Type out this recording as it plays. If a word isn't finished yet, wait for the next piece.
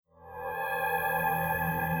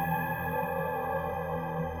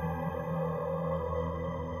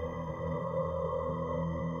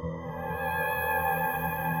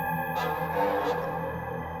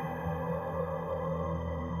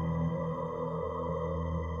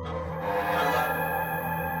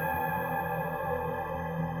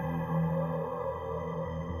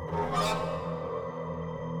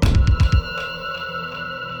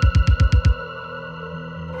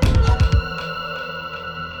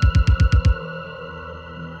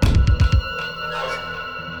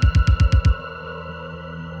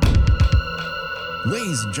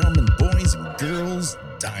Ladies and gentlemen, boys and girls,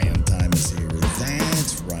 Diane Time is here.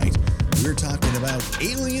 That's right. We're talking about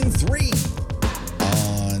Alien 3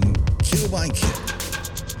 on Kill by Kill.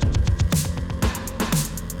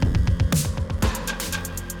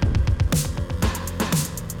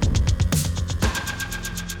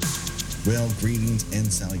 Well, greetings and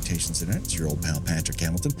salutations, Internet. It's your old pal Patrick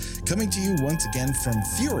Hamilton, coming to you once again from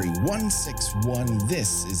Fury 161.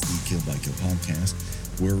 This is the Kill by Kill podcast,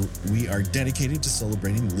 where we are dedicated to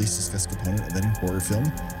celebrating the least discussed component of any horror film,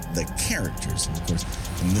 the characters. And of course,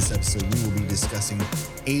 in this episode, we will be discussing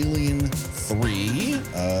Alien 3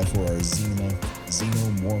 for our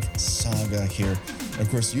Xenomorph saga here. And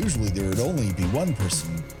of course, usually there would only be one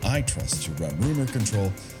person I trust to run rumor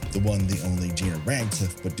control, the one, the only Gina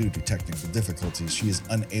Radcliffe, but due to technical difficulties, she is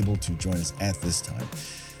unable to join us at this time.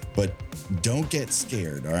 But don't get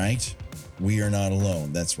scared, all right? We are not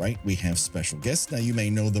alone. That's right. We have special guests. Now, you may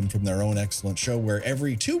know them from their own excellent show where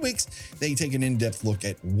every 2 weeks they take an in-depth look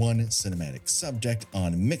at one cinematic subject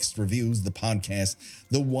on Mixed Reviews, the podcast,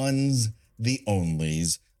 the ones, the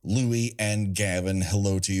onlys, Louie and Gavin.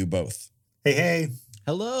 Hello to you both. Hey, hey.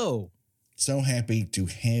 Hello. So happy to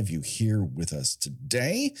have you here with us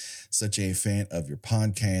today. Such a fan of your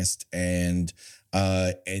podcast. And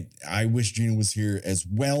I wish Gina was here as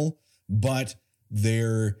well. But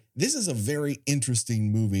this is a very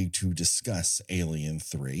interesting movie to discuss, Alien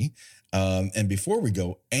 3. And before we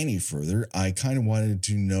go any further, I kind of wanted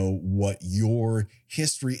to know what your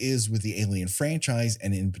history is with the Alien franchise,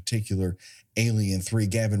 and in particular, Alien 3.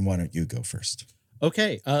 Gavin, why don't you go first?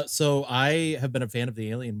 Okay, so I have been a fan of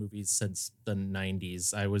the Alien movies since the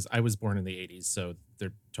 90s. I was born in the 80s, so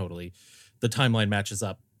they're totally, the timeline matches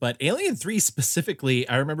up. But Alien 3 specifically,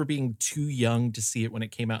 I remember being too young to see it when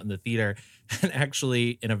it came out in the theater. And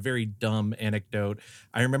actually, in a very dumb anecdote,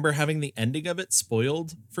 I remember having the ending of it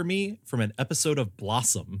spoiled for me from an episode of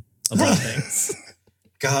Blossom, of all things.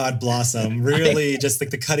 God, Blossom. Really just like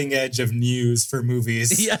the cutting edge of news for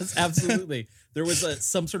movies. Yes, absolutely. There was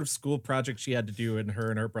some sort of school project she had to do, and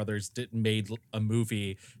her brothers made a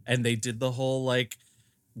movie, and they did the whole like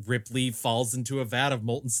Ripley falls into a vat of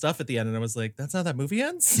molten stuff at the end, and I was like, that's how that movie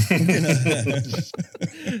ends.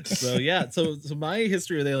 So yeah, so my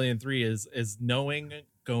history with Alien 3 is knowing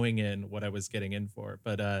going in what I was getting in for,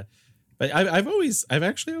 but I've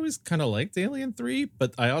actually always kind of liked Alien 3,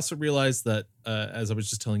 but I also realized that as I was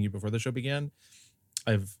just telling you before the show began,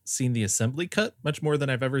 I've seen the assembly cut much more than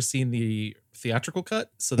I've ever seen the theatrical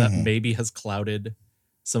cut. So that maybe has clouded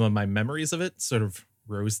some of my memories of it, sort of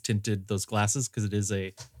rose tinted those glasses, because it is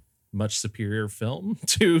a much superior film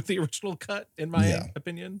to the original cut, in my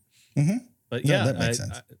opinion. Mm-hmm. But yeah, that makes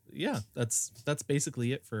sense. That's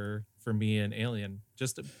basically it for me and Alien.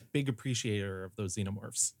 Just a big appreciator of those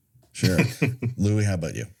xenomorphs. Sure. Louie, how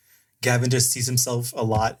about you? Gavin just sees himself a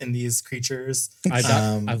lot in these creatures. I've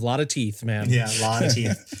a lot of teeth, man. Yeah, a lot of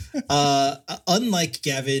teeth. Unlike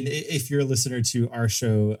Gavin, if you're a listener to our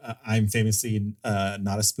show, I'm famously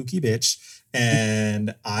not a spooky bitch,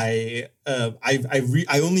 and I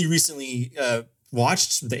only recently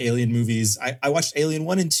watched the Alien movies. I watched Alien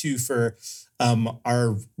 1 and 2 for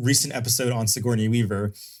our recent episode on Sigourney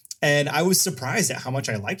Weaver. And I was surprised at how much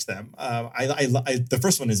I liked them. The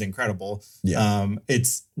first one is incredible. Yeah.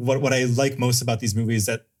 It's what I like most about these movies,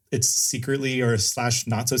 that it's secretly or /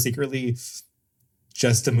 not so secretly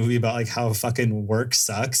just a movie about like how fucking work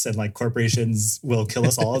sucks and like corporations will kill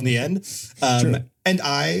us all in the end. And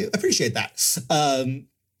I appreciate that.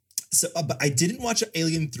 But I didn't watch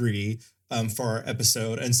Alien 3 for our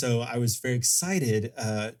episode, and so I was very excited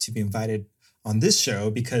to be invited on this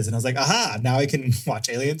show, because and I was like, aha, now I can watch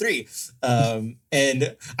Alien 3.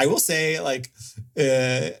 And I will say, like,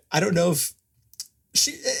 I don't know if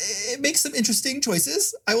it makes some interesting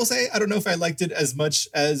choices. I will say, I don't know if I liked it as much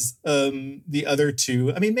as the other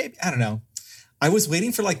two. I mean, maybe, I don't know. I was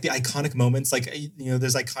waiting for like the iconic moments, like,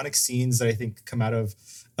 there's iconic scenes that I think come out of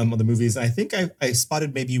the movies. And I think I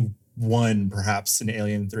spotted maybe one perhaps in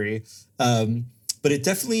Alien 3. But it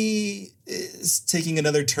definitely is taking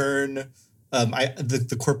another turn.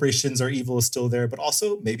 The corporations are evil is still there, but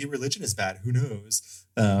also maybe religion is bad. Who knows?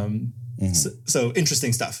 So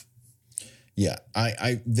interesting stuff. Yeah,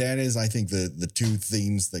 that is, I think, the two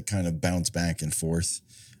themes that kind of bounce back and forth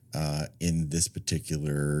in this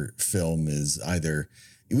particular film is either,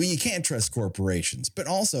 well, you can't trust corporations, but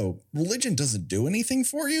also religion doesn't do anything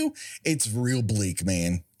for you. It's real bleak,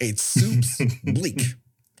 man. It's soups bleak.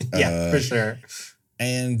 Yeah, for sure.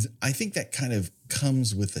 And I think that kind of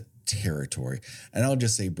comes with the territory. And I'll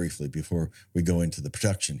just say briefly before we go into the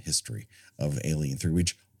production history of Alien 3,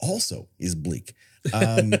 which also is bleak.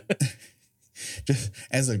 just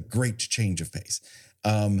as a great change of pace.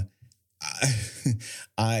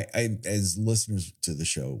 I, as listeners to the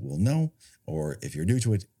show will know, or if you're new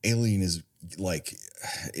to it, Alien is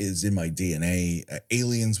in my DNA.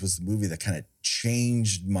 Aliens was the movie that kind of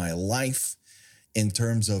changed my life in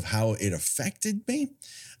terms of how it affected me.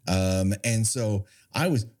 And so I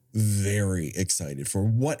was very excited for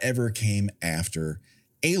whatever came after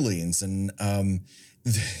Aliens. And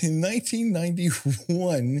in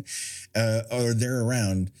 1991 or there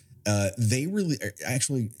around, they really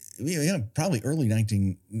actually, probably early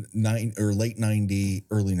 1990 or late 90,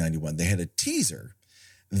 early 91, they had a teaser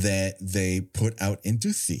that they put out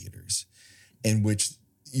into theaters in which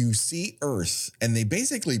you see Earth, and they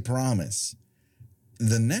basically promise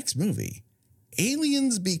the next movie,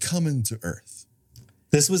 aliens be coming to Earth.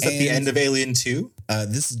 This was at the end of Alien 2?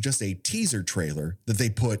 This is just a teaser trailer that they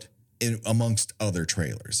put in amongst other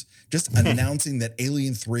trailers, just announcing that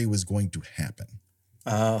Alien 3 was going to happen.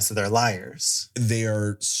 Oh, so they're liars. They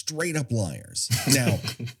are straight up liars. Now,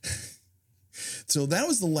 so that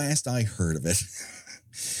was the last I heard of it.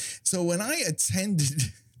 So when I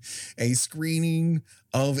attended a screening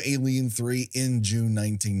of Alien 3 in June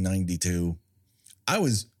 1992, I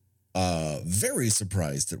was very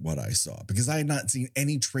surprised at what I saw because I had not seen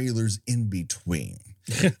any trailers in between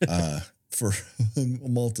for a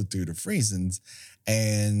multitude of reasons.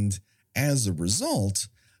 And as a result,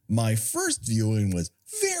 my first viewing was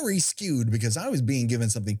very skewed because I was being given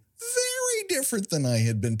something very different than I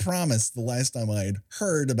had been promised the last time I had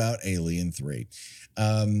heard about Alien 3.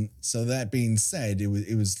 So that being said, it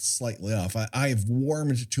was slightly off. I have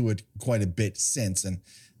warmed to it quite a bit since, and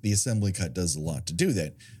the assembly cut does a lot to do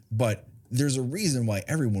that. But there's a reason why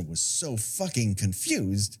everyone was so fucking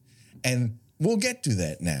confused, and we'll get to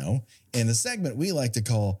that now in a segment we like to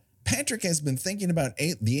call Patrick has been thinking about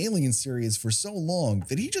the Alien series for so long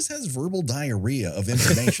that he just has verbal diarrhea of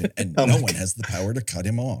information and no one has the power to cut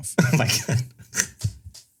him off. Oh my God.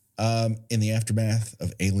 In the aftermath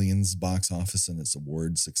of Aliens box office and its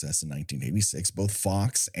award success in 1986, both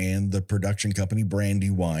Fox and the production company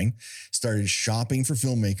Brandywine started shopping for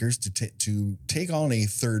filmmakers to take on a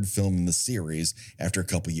third film in the series after a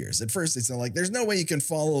couple years. At first, they said, like, there's no way you can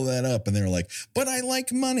follow that up. And they're like, but I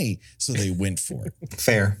like money. So they went for it.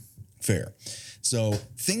 Fair. So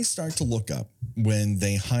things start to look up when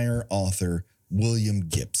they hire author William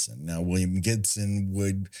Gibson. Now, William Gibson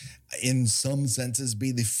would, in some senses,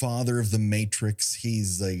 be the father of the Matrix.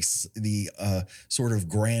 He's like the sort of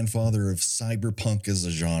grandfather of cyberpunk as a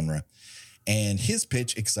genre. And his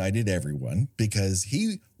pitch excited everyone because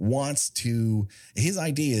he wants to, his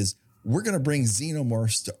idea is, we're going to bring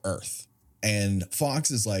xenomorphs to Earth. And Fox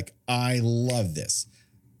is like, I love this.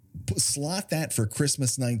 Slot that for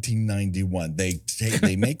Christmas 1991. They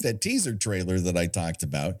make that teaser trailer that I talked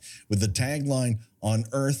about with the tagline, on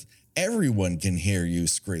Earth, everyone can hear you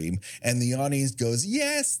scream. And the audience goes,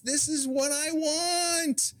 yes, this is what I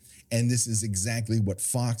want. And this is exactly what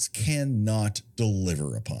Fox cannot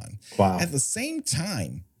deliver upon. Wow. At the same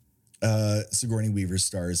time, Sigourney Weaver's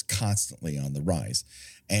star is constantly on the rise.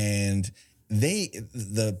 And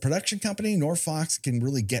the production company nor Fox can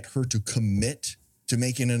really get her to commit to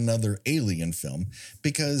making another Alien film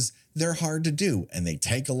because they're hard to do and they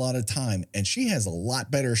take a lot of time, and she has a lot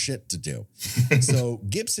better shit to do. So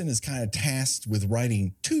Gibson is kind of tasked with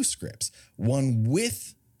writing two scripts, one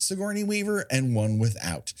with Sigourney Weaver and one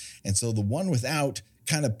without. And so the one without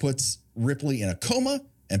kind of puts Ripley in a coma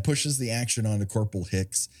and pushes the action onto Corporal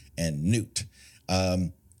Hicks and Newt.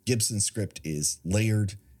 Gibson's script is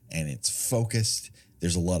layered and it's focused.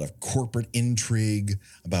 There's a lot of corporate intrigue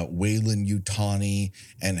about Weyland-Yutani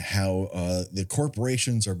and how the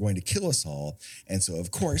corporations are going to kill us all. And so, of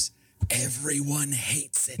course, everyone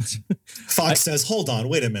hates it. Fox says, hold on,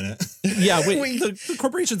 wait a minute. Yeah, wait, the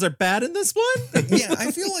corporations are bad in this one? Yeah, I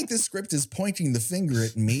feel like this script is pointing the finger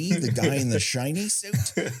at me, the guy in the shiny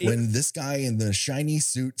suit. When this guy in the shiny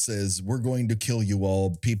suit says, we're going to kill you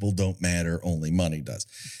all, people don't matter, only money does.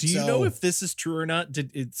 Do you know if this is true or not?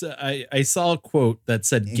 I saw a quote that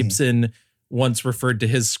said Gibson once referred to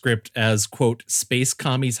his script as, quote, space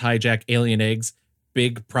commies hijack alien eggs,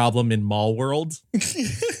 big problem in mall world.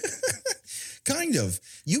 Kind of.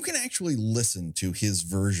 You can actually listen to his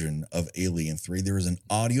version of Alien 3. There is an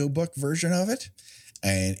audiobook version of it,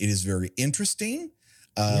 and it is very interesting.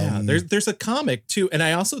 Yeah, there's a comic too, and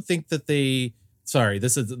I also think that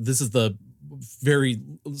this is the very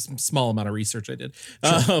small amount of research I did.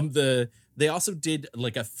 Sure. They also did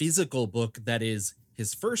like a physical book that is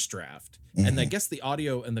his first draft, and I guess the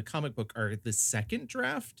audio and the comic book are the second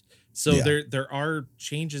draft. So there are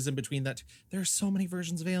changes in between that. There are so many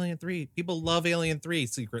versions of Alien 3. People love Alien 3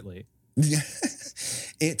 secretly. Yeah.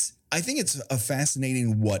 I think it's a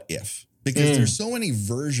fascinating what if, because there's so many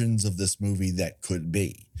versions of this movie that could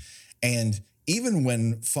be. And even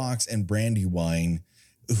when Fox and Brandywine,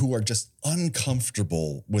 who are just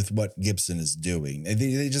uncomfortable with what Gibson is doing,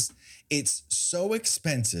 they just, it's so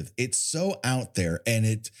expensive, it's so out there, and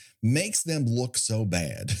it makes them look so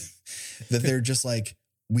bad that they're just like,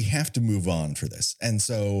 we have to move on for this. And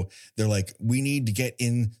so they're like, we need to get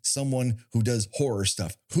in someone who does horror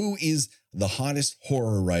stuff. Who is the hottest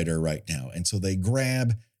horror writer right now? And so they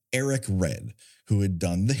grab Eric Red, who had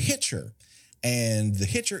done The Hitcher. And The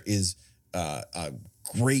Hitcher is a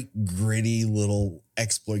great, gritty little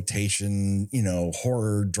exploitation,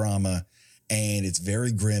 horror drama. And it's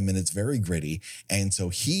very grim and it's very gritty. And so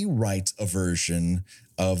he writes a version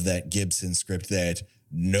of that Gibson script that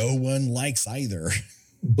no one likes either.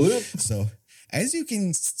 So as you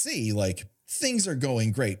can see, like, things are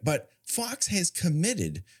going great, but Fox has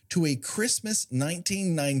committed to a Christmas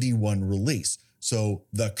 1991 release. So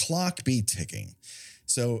the clock be ticking.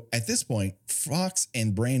 So at this point, Fox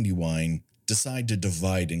and Brandywine decide to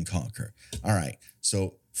divide and conquer. All right.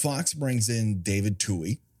 So Fox brings in David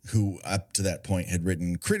Twohy, who up to that point had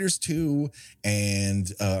written Critters 2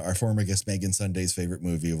 and our former guest Megan Sunday's favorite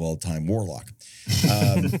movie of all time, Warlock.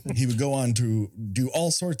 He would go on to do all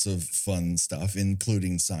sorts of fun stuff,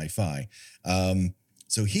 including sci-fi.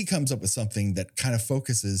 So he comes up with something that kind of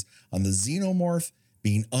focuses on the xenomorph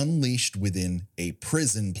being unleashed within a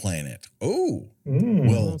prison planet. Oh,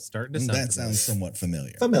 well, starting to sound that familiar. sounds somewhat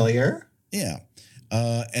familiar. Familiar. Yeah.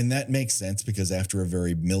 And that makes sense because after a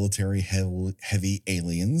very military heavy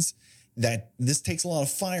aliens, that this takes a lot of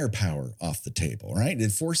firepower off the table, right?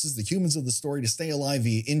 It forces the humans of the story to stay alive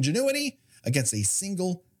via ingenuity against a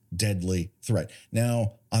single deadly threat.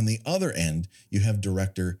 Now, on the other end, you have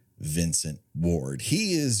director Vincent Ward.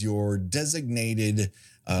 He is your designated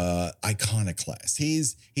iconoclast.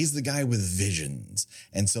 He's the guy with visions.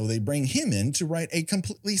 And so they bring him in to write a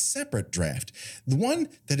completely separate draft. The one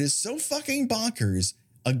that is so fucking bonkers.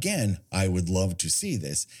 Again, I would love to see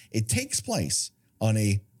this. It takes place on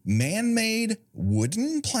a man-made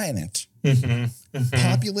wooden planet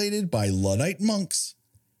populated by Luddite monks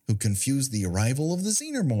who confuse the arrival of the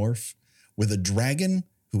xenomorph with a dragon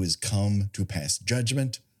who has come to pass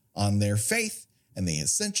judgment on their faith, and they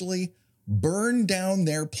essentially burn down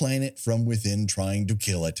their planet from within, trying to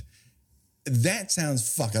kill it. That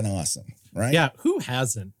sounds fucking awesome, right? Yeah, who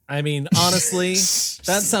hasn't? I mean, honestly,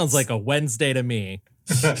 that sounds like a Wednesday to me.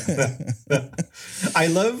 I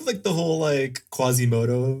love like the whole like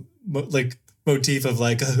Quasimodo motif of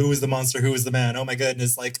like who is the monster, who is the man. Oh my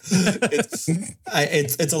goodness, like it's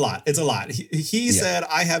a lot. It's a lot. He said,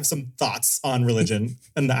 I have some thoughts on religion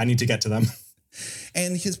and I need to get to them.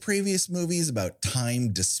 And his previous movies about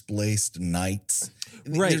time displaced knights.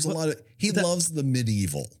 Right. There's a lot of, he loves the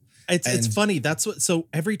medieval. It's funny. That's what, so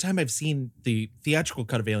every time I've seen the theatrical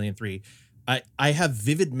cut of Alien 3, I have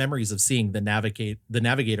vivid memories of seeing the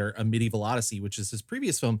Navigator, A Medieval Odyssey, which is his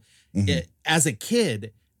previous film, as a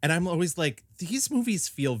kid. And I'm always like, these movies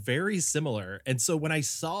feel very similar. And so when I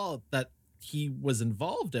saw that he was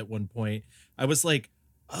involved at one point, I was like,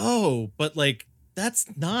 oh, but like, that's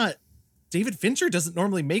not, David Fincher doesn't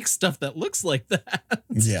normally make stuff that looks like that.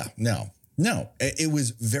 Yeah, no. It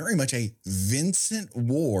was very much a Vincent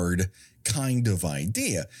Ward kind of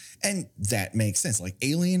idea. And that makes sense. Like,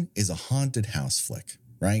 Alien is a haunted house flick,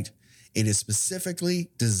 right? It is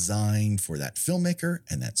specifically designed for that filmmaker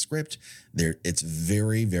and that script. It's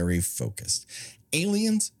very, very focused.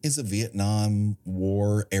 Aliens is a Vietnam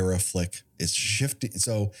War era flick. It's shifting.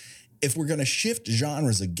 So if we're going to shift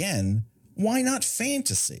genres again, why not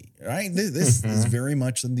fantasy, right? This is very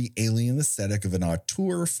much in the Alien aesthetic of an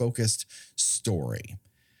auteur-focused story.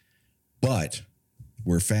 But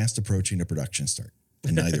we're fast approaching a production start,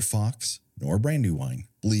 and neither Fox nor Brandywine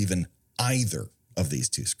believe in either of these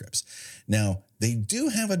two scripts. Now, they do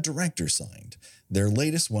have a director signed, their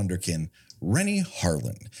latest wonderkin, Rennie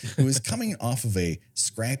Harlin, who is coming off of a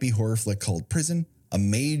scrappy horror flick called Prison, a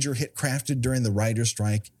major hit crafted during the writer's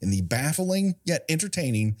strike, in the baffling yet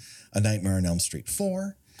entertaining A Nightmare on Elm Street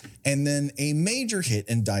 4, and then a major hit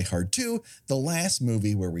in Die Hard 2, the last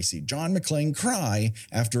movie where we see John McClane cry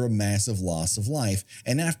after a massive loss of life.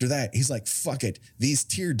 And after that, he's like, fuck it, these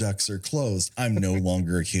tear ducts are closed. I'm no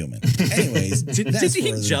longer a human. Anyways, that's for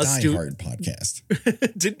the Die Hard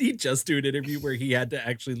podcast. Didn't he just do an interview where he had to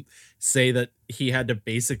actually say that he had to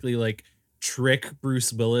basically like trick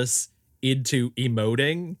Bruce Willis into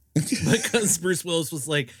emoting because Bruce Willis was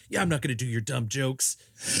like, yeah, I'm not going to do your dumb jokes.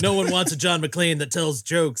 No one wants a John McClane that tells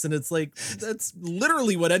jokes. And it's like, that's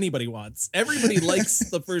literally what anybody wants. Everybody likes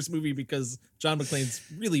the first movie because John McClane's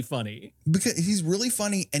really funny. Because he's really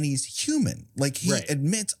funny and he's human. Like he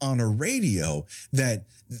admits on a radio that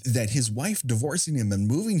his wife divorcing him and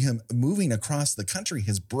moving across the country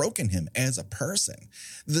has broken him as a person.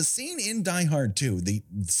 The scene in Die Hard 2, the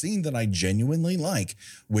scene that I genuinely like,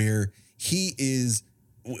 where he is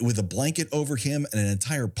with a blanket over him and an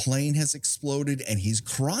entire plane has exploded and he's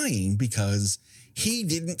crying because he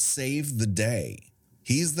didn't save the day.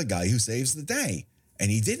 He's the guy who saves the day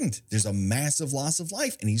and he didn't. There's a massive loss of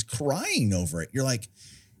life and he's crying over it. You're like,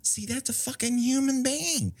 see, that's a fucking human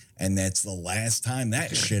being. And that's the last time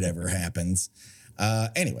that shit ever happens.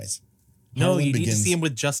 Anyways. No, you need to see him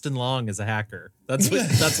with Justin Long as a hacker. That's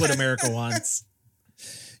what America wants.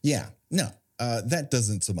 Yeah, no. That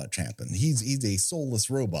doesn't so much happen. He's a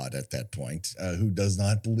soulless robot at that point who does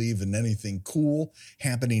not believe in anything cool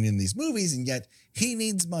happening in these movies, and yet he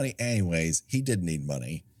needs money. Anyways, he did need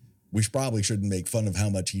money. We probably shouldn't make fun of how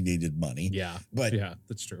much he needed money. Yeah, but yeah,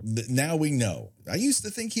 that's true. Now we know. I used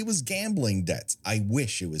to think he was gambling debts. I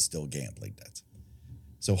wish it was still gambling debts.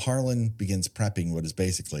 So Harlan begins prepping what is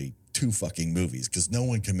basically 2 fucking movies because no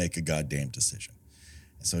one can make a goddamn decision.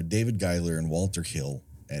 So David Giler and Walter Hill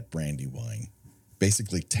at Brandywine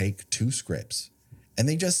basically take 2 scripts and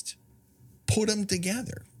they just put them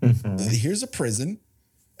together. Mm-hmm. Here's a prison.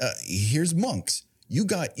 Here's monks. You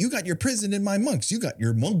got your prison in my monks. You got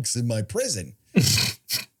your monks in my prison.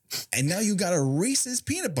 And now you got a Reese's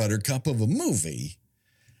peanut butter cup of a movie.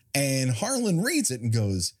 And Harlan reads it and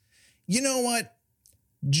goes, you know what?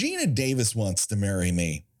 Gina Davis wants to marry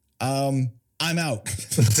me. I'm out.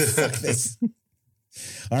 Fuck this.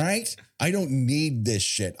 All right. I don't need this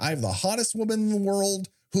shit. I have the hottest woman in the world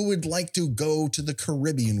who would like to go to the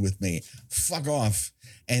Caribbean with me. Fuck off.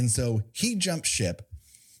 And so he jumps ship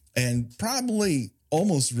and probably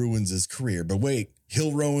almost ruins his career. But wait,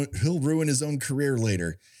 he'll ruin his own career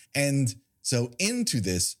later. And so into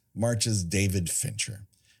this marches David Fincher,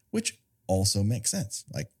 which also makes sense.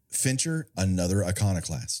 Like Fincher, another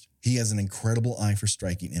iconoclast. He has an incredible eye for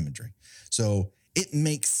striking imagery. So it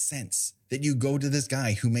makes sense that you go to this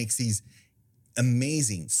guy who makes these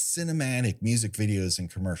amazing cinematic music videos and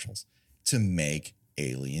commercials to make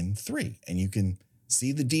Alien 3. And you can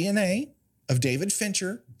see the DNA of David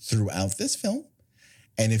Fincher throughout this film.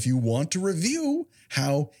 And if you want to review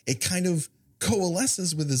how it kind of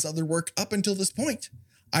coalesces with his other work up until this point,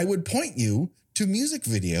 I would point you to music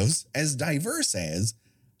videos as diverse as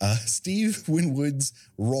Steve Winwood's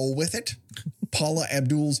Roll With It, Paula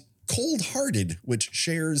Abdul's Cold Hearted, which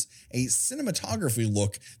shares a cinematography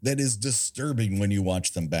look that is disturbing when you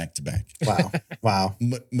watch them back to back. Wow.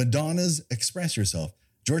 Madonna's Express Yourself,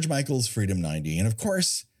 George Michael's Freedom 90, and of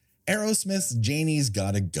course, Aerosmith's Janie's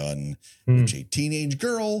Got a Gun, which a teenage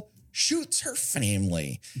girl shoots her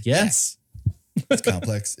family. Yes. It's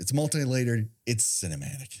complex. It's multi-layered. It's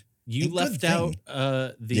cinematic. You left out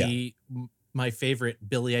my favorite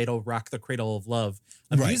Billy Idol Rock the Cradle of Love.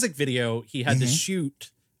 A music video he had to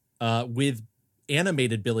shoot with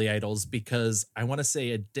animated Billy Idols because I want to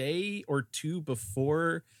say a day or 2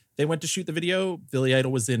 before they went to shoot the video, Billy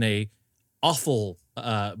Idol was in a awful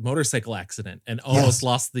motorcycle accident and almost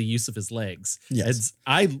lost the use of his legs. Yes.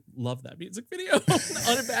 I love that music video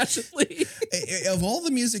unabashedly. Of all the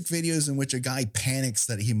music videos in which a guy panics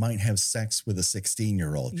that he might have sex with a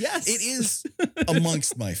 16-year-old, yes, it is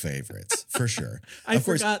amongst my favorites for sure. I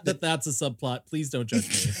forgot that that's a subplot. Please don't judge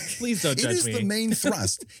me. Please don't judge me. It is the main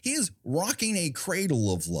thrust. He is rocking a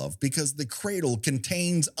cradle of love because the cradle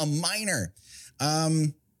contains a minor.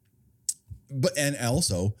 And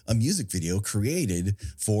also a music video created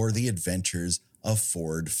for the adventures of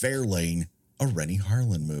Ford Fairlane, a Rennie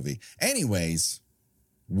Harlan movie. Anyways,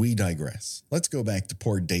 we digress. Let's go back to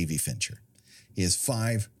poor Davy Fincher. He has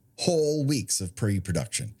 5 whole weeks of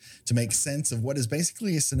pre-production to make sense of what is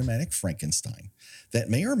basically a cinematic Frankenstein that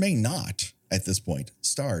may or may not, at this point,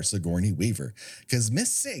 star Sigourney Weaver, because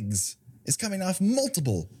Miss Siggs is coming off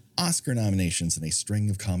multiple Oscar nominations and a string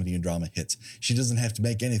of comedy and drama hits. She doesn't have to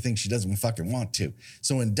make anything she doesn't fucking want to.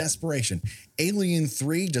 So in desperation, Alien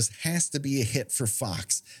 3 just has to be a hit for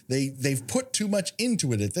Fox. They've put too much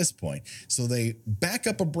into it at this point. So they back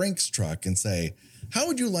up a Brinks truck and say, how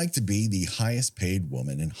would you like to be the highest paid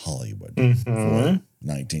woman in Hollywood for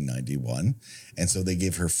 1991? And so they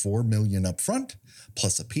give her $4 million up front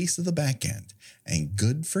plus a piece of the back end. And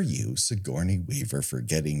good for you, Sigourney Weaver, for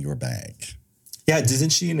getting your bag. Yeah, isn't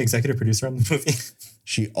she an executive producer on the movie?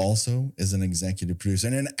 She also is an executive producer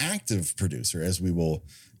and an active producer, as we will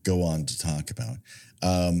go on to talk about.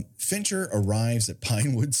 Fincher arrives at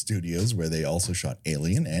Pinewood Studios, where they also shot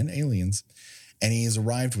Alien and Aliens, and he has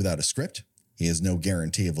arrived without a script. He has no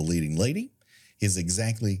guarantee of a leading lady. He has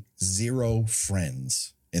exactly 0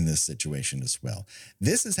 friends in this situation as well.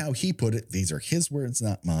 This is how he put it. These are his words,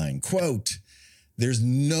 not mine. Quote, "There's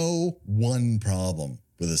no one problem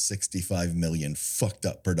with a 65 million fucked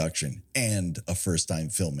up production and a first-time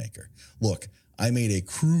filmmaker. Look, I made a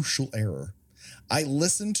crucial error. I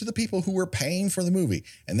listened to the people who were paying for the movie,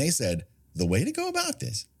 and they said, the way to go about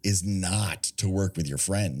this is not to work with your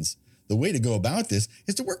friends. The way to go about this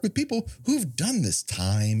is to work with people who've done this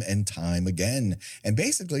time and time again." And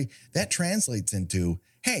basically, that translates into,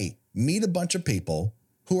 hey, meet a bunch of people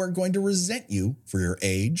who are going to resent you for your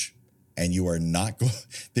age, and they are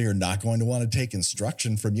not going to want to take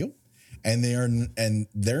instruction from you, and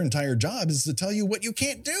their entire job is to tell you what you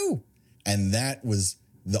can't do. And that was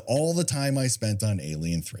all the time I spent on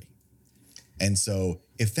Alien 3. And so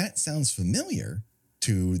if that sounds familiar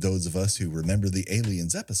to those of us who remember the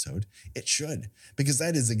Aliens episode, it should, because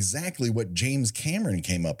that is exactly what James Cameron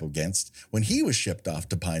came up against when he was shipped off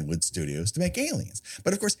to Pinewood Studios to make Aliens.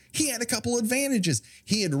 But of course, he had a couple advantages.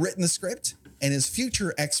 He had written the script, and his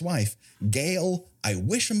future ex-wife, Gail, I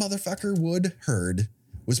wish a motherfucker would heard,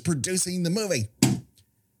 was producing the movie.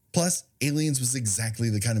 Plus, Aliens was exactly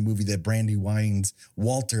the kind of movie that Brandy Wines,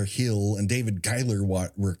 Walter Hill, and David Giler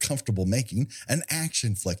were comfortable making, an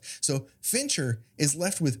action flick. So Fincher is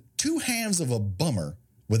left with 2 halves of a bummer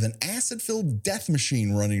with an acid-filled death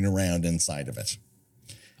machine running around inside of it.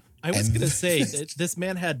 I was going to say that this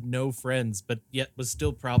man had no friends, but yet was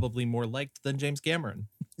still probably more liked than James Cameron.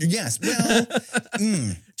 Yes, well,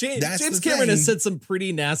 James Cameron has said some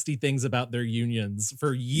pretty nasty things about their unions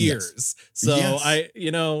for years. Yes. So yes.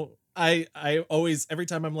 I always, every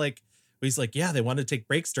time I'm like, he's like, yeah, they want to take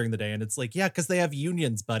breaks during the day. And it's like, yeah, because they have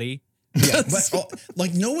unions, buddy. Yeah,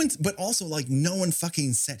 but no one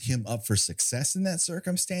fucking set him up for success in that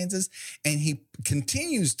circumstances. And he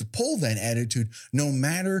continues to pull that attitude no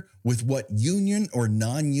matter with what union or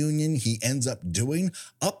non-union he ends up doing,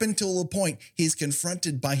 up until the point he's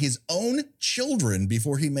confronted by his own children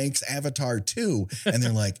before he makes Avatar 2. And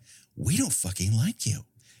they're like, we don't fucking like you.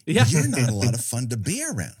 Yeah. You're not a lot of fun to be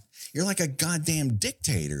around. You're like a goddamn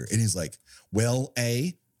dictator. And he's like, well,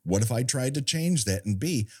 A, what if I tried to change that? And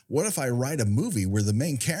B, what if I write a movie where the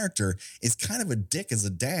main character is kind of a dick as a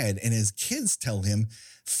dad and his kids tell him,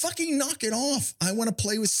 fucking knock it off. I want to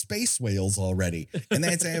play with space whales already. And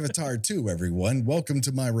that's Avatar 2, everyone. Welcome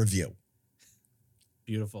to my review.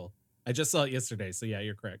 Beautiful. I just saw it yesterday. So yeah,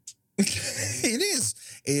 you're correct. It is.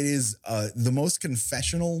 It is the most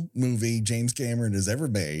confessional movie James Cameron has ever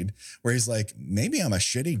made, where he's like, maybe I'm a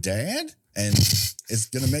shitty dad and it's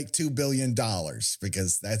going to make $2 billion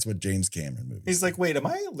because that's what James Cameron movies. He's like, wait, am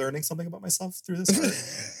I learning something about myself through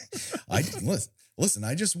this? Listen,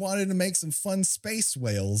 I just wanted to make some fun space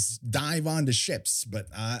whales dive onto ships, but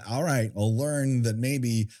all right, I'll learn that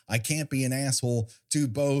maybe I can't be an asshole to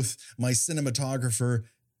both my cinematographer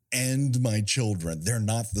and my children. They're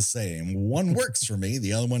not the same. One works for me,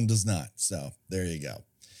 the other one does not. So there you go.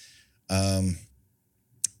 So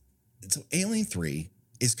Alien 3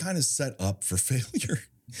 is kind of set up for failure,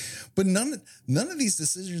 but none of these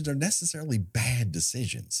decisions are necessarily bad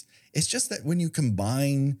decisions. It's just that when you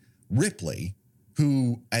combine Ripley,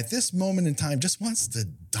 who at this moment in time just wants to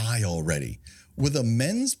die already, with a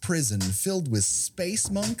men's prison filled with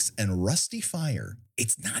space monks and rusty fire,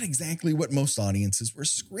 it's not exactly what most audiences were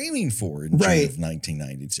screaming for in June of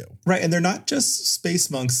 1992. Right, and they're not just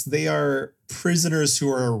space monks. They are prisoners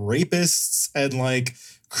who are rapists and like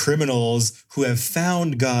criminals who have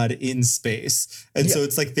found God in space. And so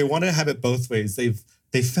it's like they want to have it both ways.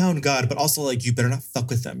 They found God, but also like you better not fuck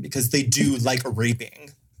with them because they do like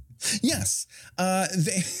raping. Yes.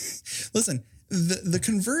 Listen, the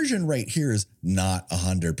conversion rate here is not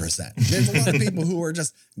 100%. There's a lot of people who are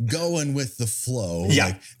just going with the flow.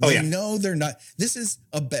 Yeah. Like, they know they're not. This is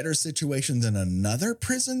a better situation than another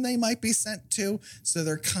prison they might be sent to. So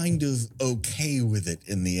they're kind of okay with it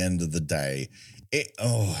in the end of the day.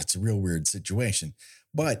 It's a real weird situation.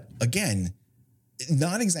 But again,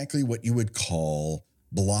 not exactly what you would call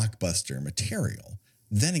blockbuster material.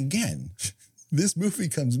 Then again, this movie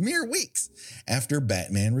comes mere weeks after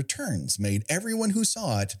Batman Returns, made everyone who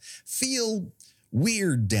saw it feel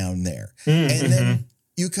weird down there. Mm-hmm. And then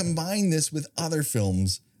you combine this with other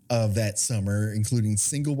films of that summer, including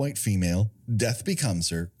Single White Female, Death Becomes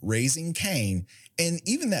Her, Raising Cain, and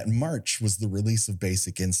even that March was the release of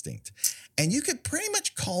Basic Instinct. And you could pretty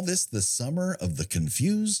much call this the summer of the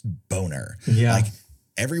confused boner. Yeah. Like,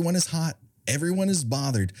 everyone is hot, Everyone is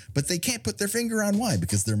bothered, but they can't put their finger on why,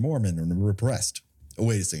 because they're Mormon and repressed. Oh,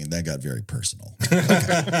 wait a second. That got very personal.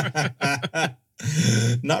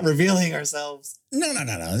 Not revealing ourselves. No.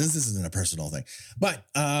 This isn't a personal thing. But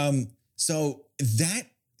so that,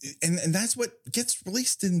 and that's what gets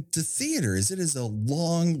released into theaters. It is a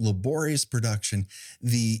long, laborious production.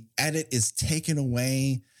 The edit is taken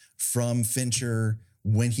away from Fincher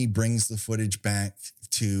when he brings the footage back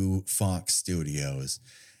to Fox Studios.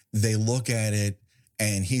 They look at it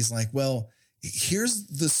and he's like, well, here's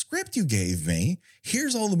the script you gave me.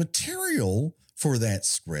 Here's all the material for that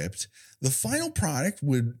script. The final product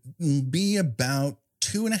would be about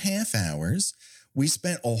 2.5 hours. We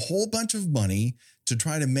spent a whole bunch of money to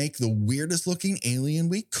try to make the weirdest looking alien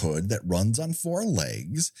we could that runs on 4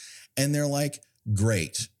 legs. And they're like,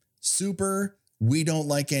 great, super. We don't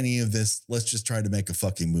like any of this. Let's just try to make a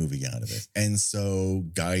fucking movie out of it. And so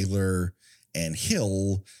Giler and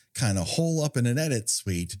Hill kind of hole up in an edit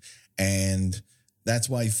suite. And that's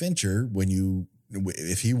why Fincher,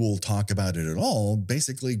 if he will talk about it at all,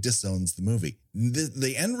 basically disowns the movie.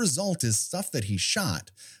 The end result is stuff that he shot,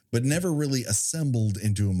 but never really assembled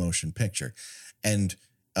into a motion picture. And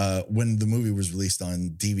when the movie was released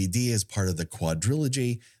on DVD as part of the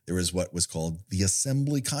quadrilogy, there was what was called the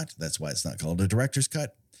assembly cut. That's why it's not called a director's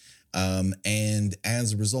cut. And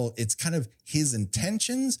as a result, it's kind of his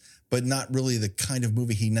intentions, but not really the kind of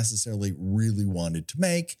movie he necessarily really wanted to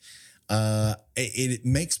make. It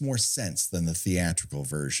makes more sense than the theatrical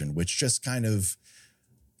version, which just kind of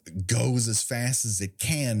goes as fast as it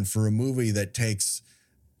can for a movie that takes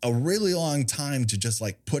a really long time to just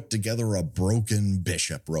like put together a broken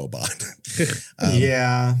Bishop robot.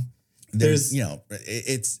 Yeah. There's,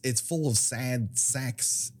 it's full of sad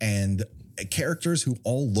sex and characters who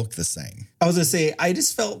all look the same. I was gonna say, I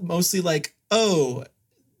just felt mostly like, oh,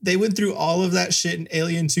 they went through all of that shit in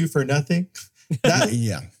Alien 2 for nothing.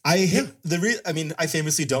 Yeah. I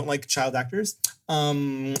famously don't like child actors.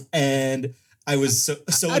 And I was so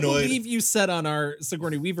annoyed. I believe you said on our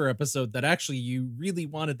Sigourney Weaver episode that actually you really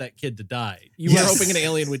wanted that kid to die. You were hoping an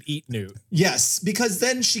alien would eat Newt. Yes, because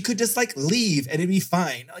then she could just like leave and it'd be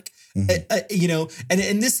fine. Like, and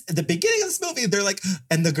in the beginning of this movie, they're like,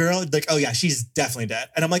 and the girl like, oh yeah, she's definitely dead.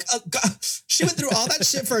 And I'm like, oh God, she went through all that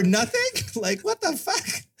shit for nothing? Like, what the fuck?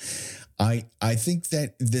 I think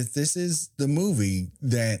that this is the movie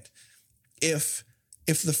that if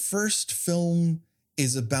the first film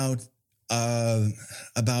is about the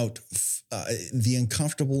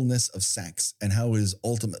uncomfortableness of sex and how it is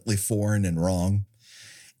ultimately foreign and wrong,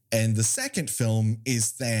 and the second film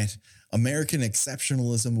is that American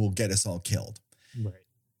exceptionalism will get us all killed. Right.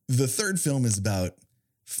 The third film is about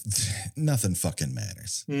nothing fucking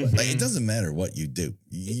matters. Mm-hmm. Like, it doesn't matter what you do.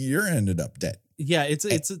 You're ended up dead. Yeah, it's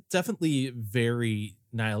definitely very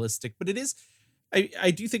nihilistic, but it is.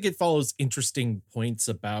 I do think it follows interesting points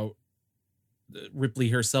about Ripley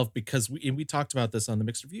herself, because we talked about this on the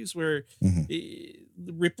mixed reviews, where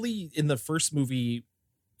Ripley in the first movie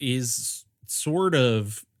is sort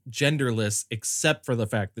of genderless, except for the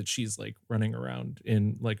fact that she's like running around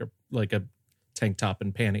in like a tank top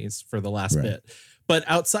and panties for the last bit. But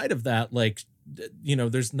outside of that, like,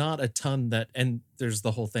 there's not a ton that, and there's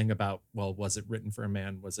the whole thing about, well, was it written for a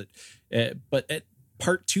man? Was it? But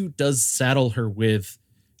part 2 does saddle her with,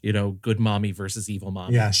 good mommy versus evil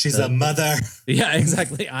mommy. Yeah, she's a mother. Yeah,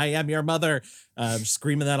 exactly. I am your mother.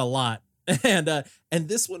 Screaming that a lot. And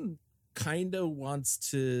this one kind of wants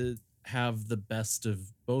to have the best of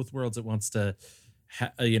both worlds. It wants to,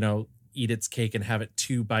 eat its cake and have it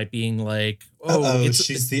too by being like,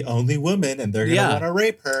 she's the only woman and they're going to want to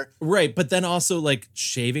rape her. Right. But then also like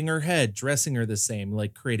shaving her head, dressing her the same,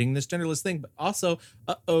 like creating this genderless thing. But also,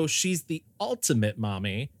 she's the ultimate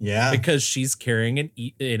mommy. Yeah. Because she's carrying an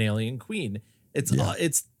alien queen. It's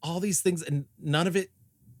all these things, and none of it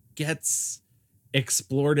gets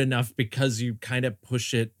explored enough because you kind of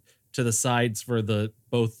push it to the sides for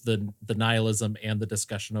both the nihilism and the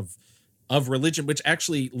discussion of religion, which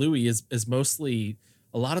actually, Louis, is mostly,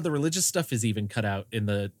 a lot of the religious stuff is even cut out in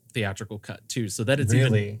the theatrical cut too, so that it's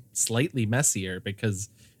even slightly messier because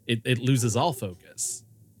it loses all focus.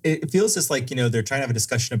 It feels just like, they're trying to have a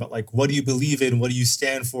discussion about like, what do you believe in? What do you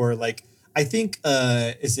stand for? Like, I think,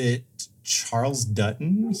 is it Charles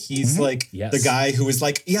Dutton? He's the guy who was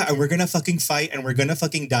like, yeah, we're going to fucking fight and we're going to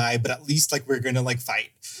fucking die, but at least like, we're going to like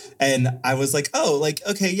fight. And I was like, oh, like,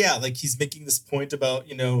 okay, yeah. Like he's making this point about,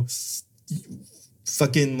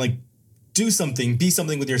 fucking like do something, be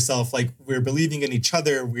something with yourself. Like we're believing in each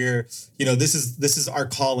other. We're, this is our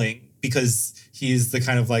calling, because he's the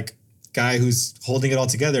kind of like guy who's holding it all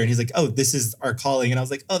together. And he's like, oh, this is our calling. And I was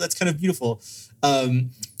like, oh, that's kind of beautiful.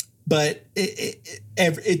 But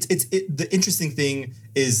the interesting thing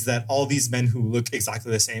is that all these men who look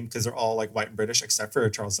exactly the same, because they're all like white and British, except for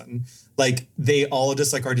Charles Sutton, like they all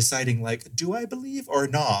just like are deciding like, do I believe or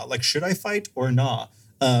not? Like, should I fight or not?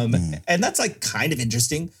 And that's like kind of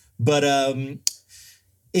interesting, but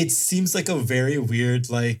it seems like a very weird,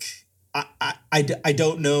 like, I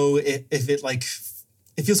don't know if it like,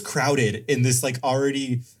 it feels crowded in this like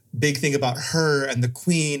already big thing about her and the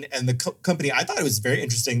queen and the company. I thought it was very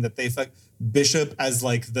interesting that they fuck Bishop as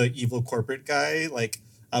like the evil corporate guy. Like,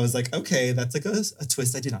 I was like, okay, that's like a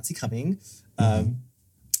twist I did not see coming.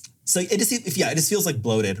 So it just feels like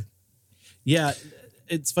bloated. Yeah,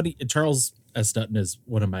 it's funny. Charles S. Dutton is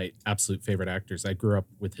one of my absolute favorite actors. I grew up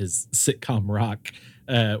with his sitcom Rock,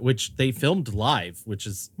 which they filmed live, which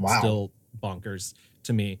is still bonkers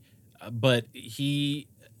to me. But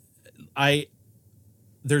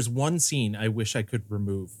there's one scene I wish I could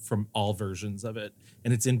remove from all versions of it,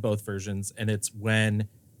 and it's in both versions. And it's when,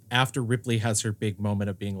 after Ripley has her big moment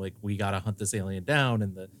of being like, we got to hunt this alien down,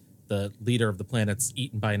 and the leader of the planet's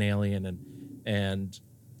eaten by an alien. And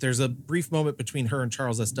there's a brief moment between her and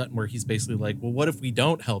Charles S. Dutton where he's basically like, well, what if we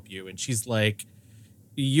don't help you? And she's like,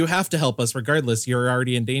 you have to help us regardless. You're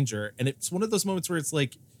already in danger. And it's one of those moments where it's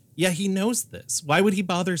like, yeah, he knows this. Why would he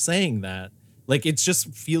bother saying that? Like, it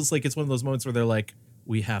just feels like it's one of those moments where they're like,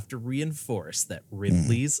 we have to reinforce that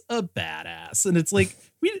Ripley's a badass. And it's like,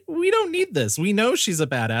 we don't need this. We know she's a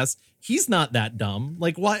badass. He's not that dumb.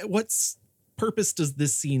 Like, what's purpose does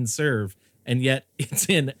this scene serve? And yet it's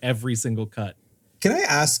in every single cut. Can I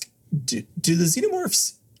ask, do the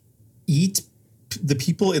xenomorphs eat the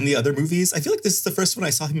people in the other movies? I feel like this is the first one I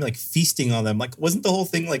saw him like feasting on them. Like, wasn't the whole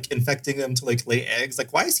thing like infecting them to like lay eggs?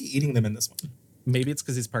 Like, why is he eating them in this one? Maybe it's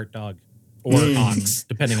because he's part dog. Or ox,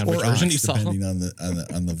 depending on which version you saw. Depending on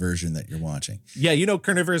the version that you're watching. Yeah, you know,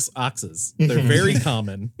 carnivorous oxes. They're very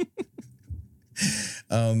common.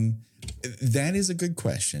 That is a good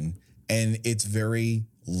question. And it's very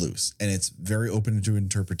loose. And it's very open to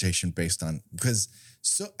interpretation based on, because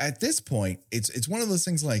so at this point, it's one of those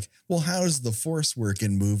things like, well, how does the Force work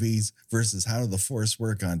in movies versus how does the Force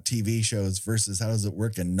work on TV shows versus how does it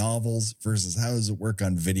work in novels versus how does it work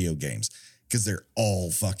on video games? Because they're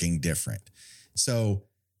all fucking different. So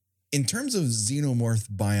in terms of xenomorph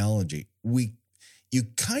biology, you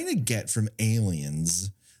kind of get from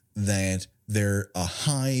Aliens that they're a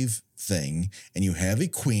hive thing, and you have a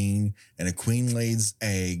queen, and a queen lays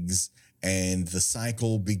eggs, and the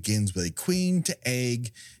cycle begins with a queen to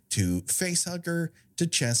egg to facehugger to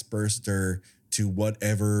chest burster to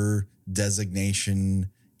whatever designation,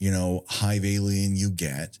 hive alien you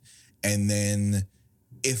get. And then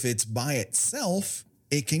if it's by itself,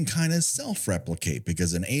 it can kind of self-replicate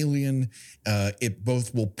because an alien, it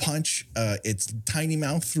both will punch its tiny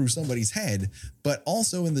mouth through somebody's head, but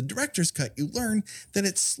also in the director's cut, you learn that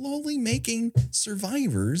it's slowly making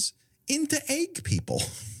survivors into egg people.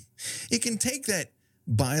 It can take that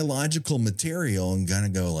biological material and kind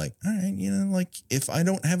of go like, all right, like if I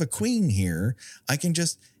don't have a queen here, I can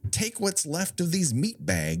just take what's left of these meat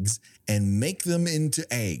bags and make them into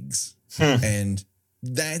eggs. And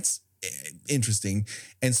that's interesting.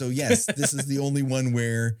 And so, yes, this is the only one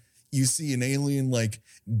where you see an alien like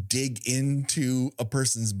dig into a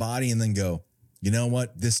person's body and then go, you know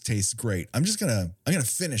what? This tastes great. I'm going to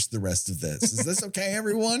finish the rest of this. Is this okay,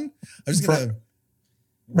 everyone? I'm just going to.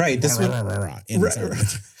 Right. This one.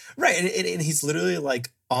 Right. And he's literally like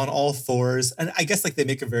on all fours. And I guess like they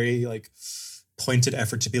make a very like pointed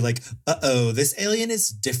effort to be like, this alien is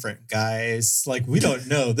different, guys. Like, we don't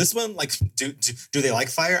know. This one, like, do they like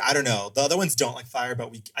fire? I don't know. The other ones don't like fire,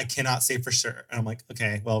 but I cannot say for sure. And I'm like,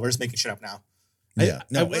 okay, well, we're just making shit up now. Yeah.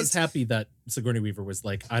 I was happy that Sigourney Weaver was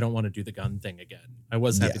like, I don't want to do the gun thing again. I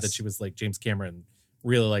was happy that she was like, James Cameron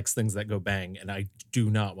really likes things that go bang, and I do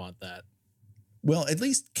not want that. Well, at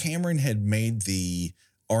least Cameron had made the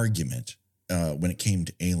argument when it came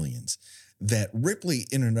to Aliens that Ripley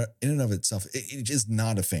in and of itself it is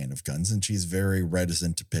not a fan of guns, and she's very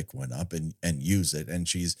reticent to pick one up and use it. And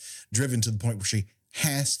she's driven to the point where she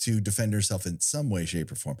has to defend herself in some way,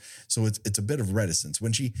 shape, or form. So it's a bit of reticence.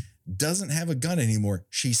 When she doesn't have a gun anymore,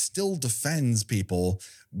 she still defends people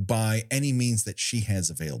by any means that she has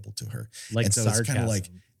available to her. Like, and so sarcasm. It's kind of like,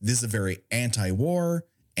 this is a very anti-war,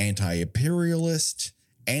 anti-imperialist,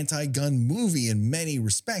 anti-gun movie in many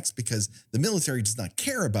respects, because the military does not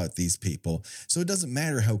care about these people. So it doesn't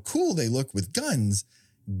matter how cool they look with guns.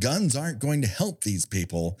 Guns aren't going to help these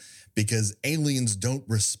people because aliens don't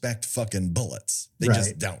respect fucking bullets. They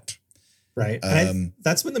just don't. Right. And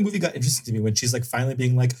that's when the movie got interesting to me, when she's like finally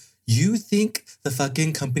being like, you think the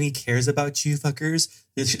fucking company cares about you fuckers?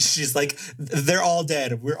 She's like, they're all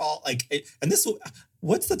dead. We're all like, and this will,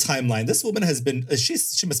 what's the timeline? This woman has been,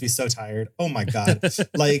 she must be so tired. Oh my God.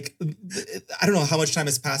 Like, I don't know how much time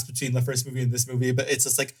has passed between the first movie and this movie, but it's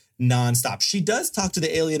just like nonstop. She does talk to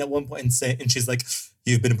the alien at one point and she's like,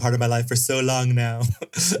 you've been a part of my life for so long now.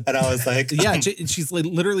 And I was like, yeah, she's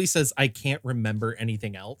literally says, I can't remember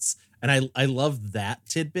anything else. And I love that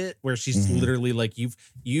tidbit where she's literally like,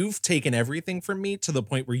 you've taken everything from me to the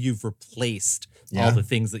point where you've replaced all the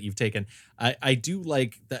things that you've taken. I do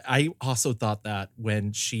like that. I also thought that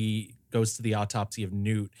when she goes to the autopsy of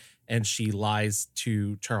Newt and she lies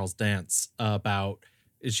to Charles Dance about,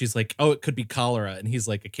 she's like, oh, it could be cholera. And he's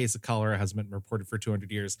like, a case of cholera hasn't been reported for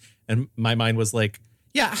 200 years. And my mind was like,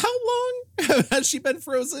 yeah, how long has she been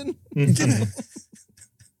frozen?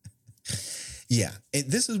 Yeah,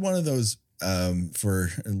 this is one of those, for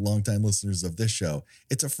longtime listeners of this show,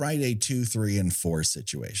 it's a Friday 2, 3, and 4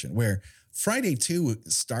 situation where Friday 2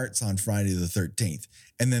 starts on Friday the 13th,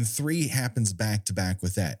 and then 3 happens back to back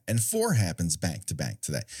with that, and 4 happens back to back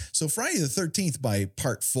to that. So Friday the 13th by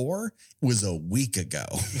part 4 was a week ago.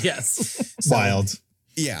 Yes. So, wild.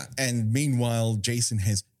 Yeah, and meanwhile, Jason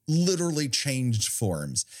has literally changed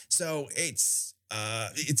forms. So it's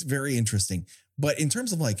very interesting. But in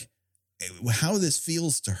terms of like how this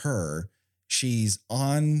feels to her, she's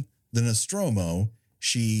on the Nostromo.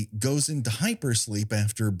 She goes into hypersleep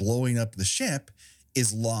after blowing up the ship,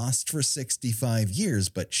 is lost for 65 years,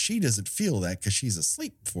 but she doesn't feel that because she's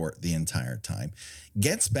asleep for it the entire time.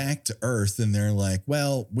 Gets back to Earth and they're like,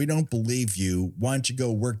 well, we don't believe you. Why don't you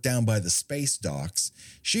go work down by the space docks?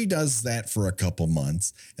 She does that for a couple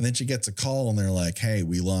months, and then she gets a call and they're like, hey,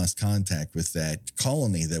 we lost contact with that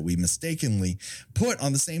colony that we mistakenly put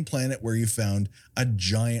on the same planet where you found a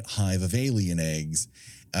giant hive of alien eggs.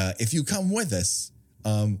 If you come with us,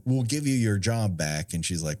 we'll give you your job back. And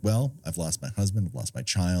she's like, well, I've lost my husband. I've lost my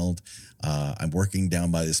child. I'm working down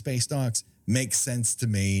by the space docks. Makes sense to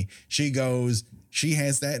me. She goes, she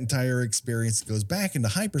has that entire experience, goes back into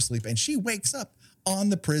hypersleep, and she wakes up on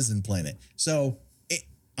the prison planet. So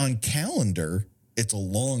on calendar, it's a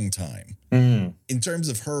long time. In terms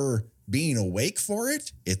of her being awake for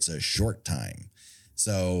it, it's a short time.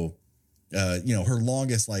 So, her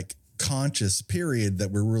longest, like, conscious period that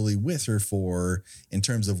we're really with her for in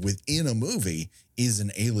terms of within a movie is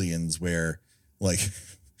in Aliens, where like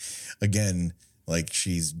again, like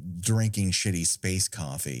she's drinking shitty space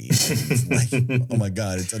coffee. It's like, oh my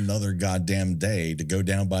God, it's another goddamn day to go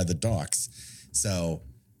down by the docks. So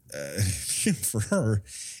for her,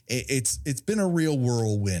 it's been a real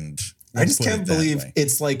whirlwind. I just can't believe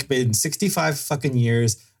it's like been 65 fucking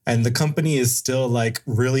years. And the company is still like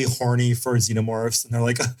really horny for xenomorphs. And they're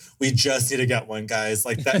like, we just need to get one, guys.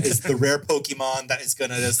 Like that is the rare Pokemon that is going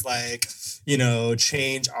to just like,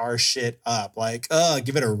 change our shit up. Like,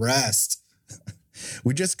 give it a rest.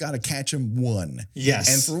 We just got to catch him one.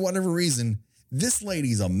 Yes. And for whatever reason, this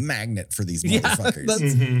lady's a magnet for these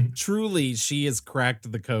motherfuckers. Yeah, truly, she has cracked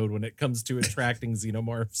the code when it comes to attracting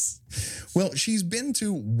xenomorphs. Well, she's been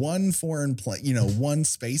to one foreign one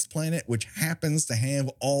space planet, which happens to have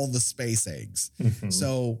all the space eggs.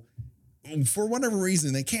 So for whatever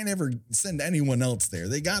reason, they can't ever send anyone else there.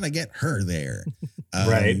 They got to get her there.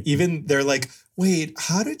 Right. Even they're like, wait,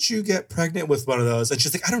 how did you get pregnant with one of those? And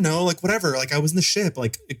she's like, I don't know, like whatever. Like I was in the ship,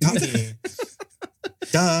 like it got me.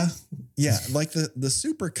 Duh. Yeah, like the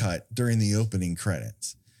supercut during the opening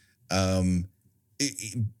credits. It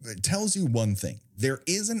tells you one thing. There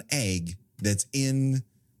is an egg that's in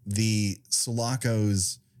the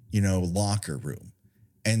Sulaco's, locker room.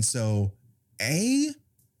 And so a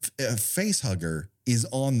face hugger is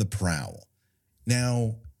on the prowl.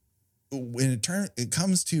 Now, when it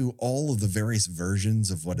comes to all of the various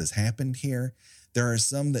versions of what has happened here, there are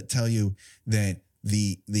some that tell you that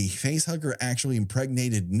the face hugger actually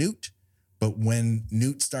impregnated Newt, but when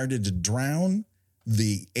Newt started to drown,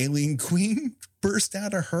 the alien queen burst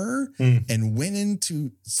out of her and went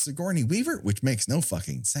into Sigourney Weaver, which makes no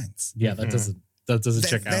fucking sense. Yeah, that doesn't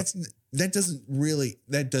check out. That's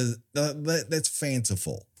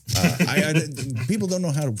fanciful. People don't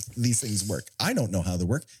know how these things work. I don't know how they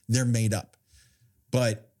work. They're made up.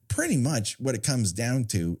 But pretty much what it comes down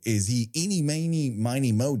to is he eeny, meeny,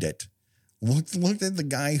 miny, mowed it. Looked at the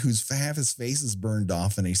guy whose half his face is burned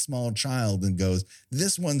off and a small child and goes,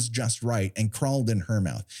 this one's just right, and crawled in her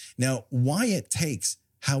mouth. Now, why it takes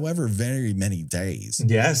however very many days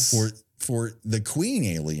for the queen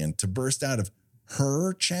alien to burst out of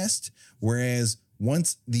her chest, whereas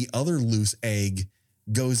once the other loose egg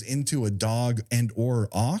goes into a dog and or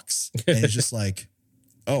ox, and it's just like,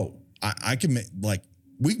 oh, I can make, like,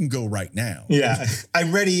 we can go right now. Yeah,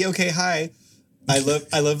 I'm ready. Okay, hi. I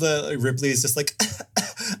love the Ripley is just like,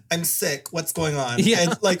 I'm sick. What's going on? Yeah.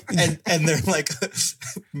 And like, and they're like,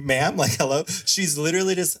 ma'am, like, hello. She's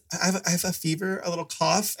literally just, I have a fever, a little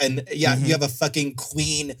cough, and yeah, you have a fucking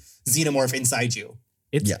queen xenomorph inside you.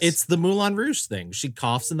 It's the Moulin Rouge thing. She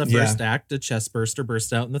coughs in the first act, a chest burster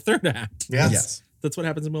bursts out in the third act. Yes. That's what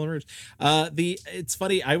happens in Moulin Rouge. It's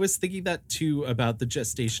funny. I was thinking that too about the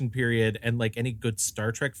gestation period, and like any good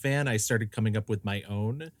Star Trek fan, I started coming up with my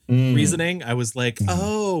own reasoning. I was like,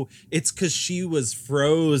 oh, it's because she was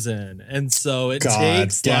frozen, and so it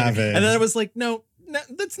takes longer. And then I was like, no,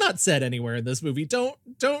 that's not said anywhere in this movie. Don't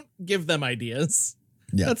give them ideas.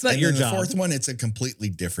 Yeah, that's not your job. The fourth one, it's a completely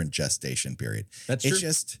different gestation period. That's true. It's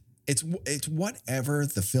just. It's whatever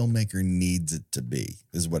the filmmaker needs it to be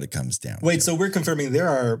is what it comes down to. Wait, so we're confirming there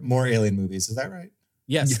are more Alien movies. Is that right?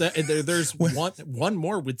 Yes. There's one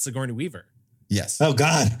more with Sigourney Weaver. Yes. Oh,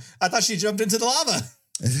 God. I thought she jumped into the lava.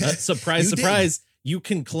 Surprise. You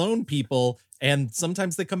can clone people, and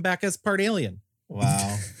sometimes they come back as part alien.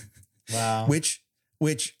 Wow. Which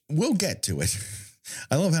we'll get to it.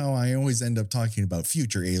 I love how I always end up talking about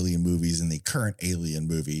future Alien movies in the current Alien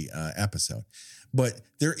movie episode. But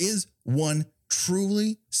there is one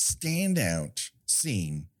truly standout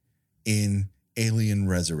scene in Alien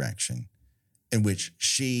Resurrection in which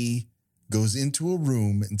she goes into a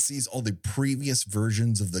room and sees all the previous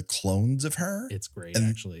versions of the clones of her. It's great, and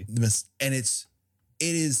actually. And it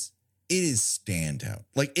is standout.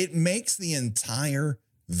 Like, it makes the entire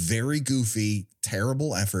very goofy,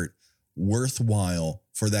 terrible effort worthwhile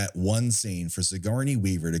for that one scene for Sigourney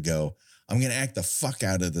Weaver to go, I'm going to act the fuck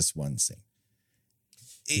out of this one scene.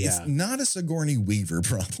 It's not a Sigourney Weaver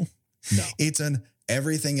problem. No. It's an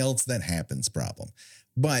everything else that happens problem.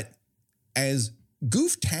 But as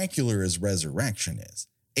gooftacular as Resurrection is,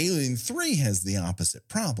 Alien 3 has the opposite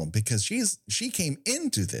problem because she came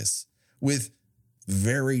into this with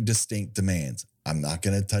very distinct demands. I'm not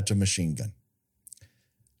going to touch a machine gun.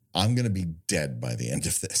 I'm going to be dead by the end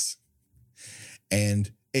of this.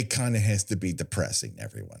 And it kind of has to be depressing,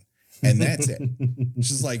 everyone. And that's it.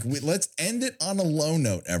 She's like, let's end it on a low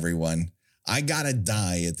note, everyone. I got to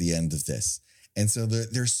die at the end of this. And so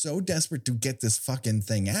they're so desperate to get this fucking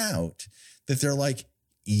thing out that they're like,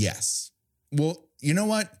 yes. Well, you know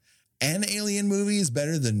what? An Alien movie is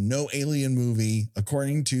better than no Alien movie,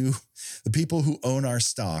 according to the people who own our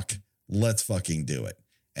stock. Let's fucking do it.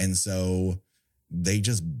 And so they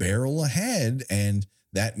just barrel ahead. And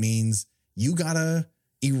that means you got to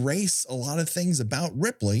erase a lot of things about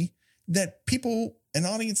Ripley that people and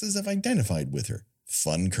audiences have identified with her.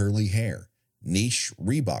 Fun curly hair, niche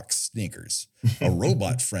Reebok sneakers, a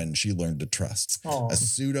robot friend she learned to trust, a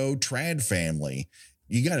pseudo trad family.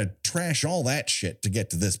 You got to trash all that shit to get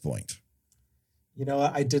to this point. You know,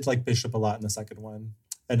 I did like Bishop a lot in the second one.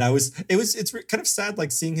 And it's kind of sad,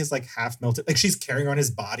 like seeing his like half melted, like she's carrying on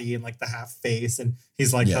his body and like the half face. And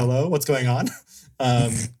he's like, hello, what's going on?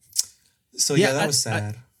 So that was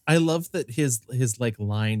sad. I love that his like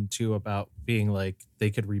line too about being like, they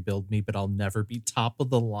could rebuild me, but I'll never be top of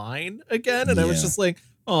the line again. And I was just like,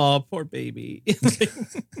 oh, poor baby.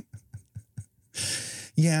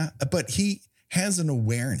 Yeah, but he has an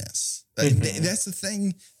awareness. That's the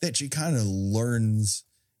thing that she kind of learns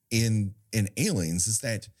in Aliens is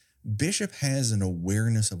that Bishop has an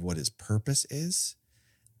awareness of what his purpose is.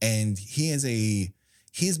 And he's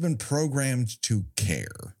been programmed to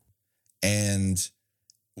care. And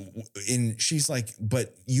she's like,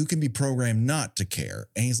 but you can be programmed not to care.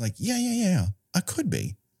 And he's like, yeah, I could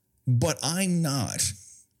be, but I'm not.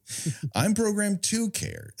 I'm programmed to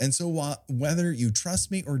care. And so whether you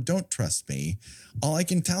trust me or don't trust me, all I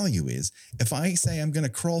can tell you is if I say I'm going to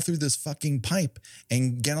crawl through this fucking pipe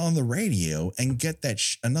and get on the radio and get that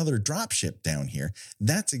another drop ship down here,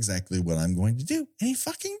 that's exactly what I'm going to do. And he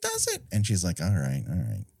fucking does it. And she's like, all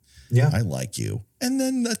right. Yeah, I like you. And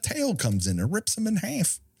then the tail comes in and rips him in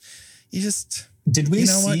half. Did we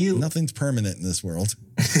see? What? Nothing's permanent in this world.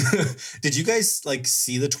 Did you guys like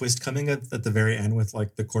see the twist coming at the very end with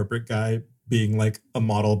like the corporate guy being like a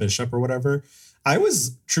model Bishop or whatever? I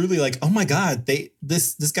was truly like, oh my God,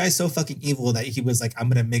 this guy's so fucking evil that he was like, I'm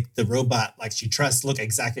gonna make the robot like she trusts look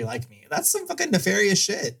exactly like me. That's some fucking nefarious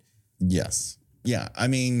shit. Yes. Yeah, I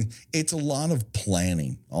mean, it's a lot of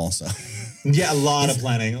planning also. Yeah, a lot of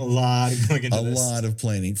planning. A lot of going into this. A lot of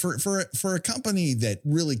planning. For a company that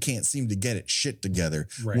really can't seem to get its shit together,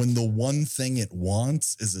 right, when the one thing it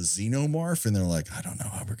wants is a xenomorph, and they're like, I don't know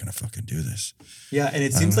how we're going to fucking do this. Yeah, and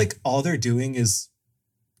it seems like all they're doing is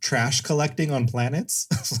trash collecting on planets.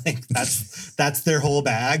 Like that's their whole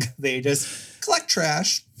bag. They just collect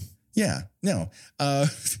trash. Yeah, no. I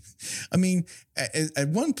mean, at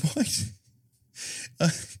one point,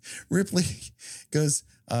 Ripley goes,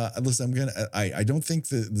 listen, I don't think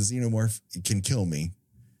the xenomorph can kill me.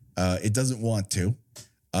 It doesn't want to.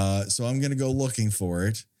 So I'm going to go looking for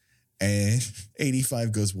it. And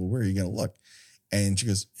 85 goes, well, where are you going to look? And she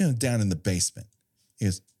goes, down in the basement. He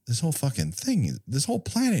goes, this whole fucking thing, this whole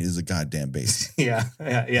planet is a goddamn basement. Yeah.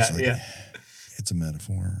 It's a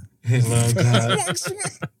metaphor. Oh, God.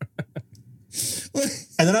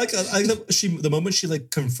 And then I like the moment she like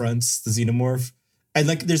confronts the xenomorph, and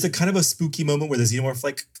like there's a kind of a spooky moment where the xenomorph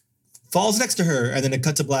like falls next to her, and then it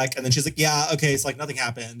cuts to black, and then she's like, yeah, okay, it's like nothing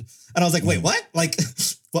happened. And I was like, wait, what? Like,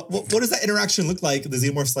 what does that interaction look like? The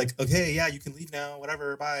xenomorph's like, okay, yeah, you can leave now,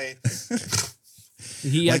 whatever, bye.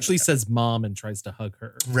 He actually says mom and tries to hug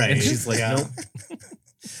her. Right. And she's like, nope.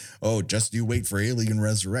 Oh, just you wait for Alien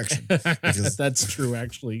Resurrection. Because that's true,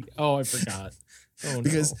 actually. Oh, I forgot. Oh, no.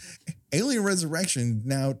 Because Alien Resurrection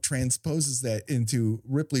now transposes that into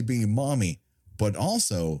Ripley being mommy, but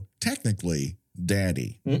also technically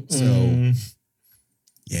daddy. So,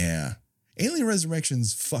 yeah. Alien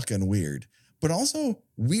Resurrection's fucking weird, but also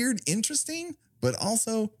weird interesting, but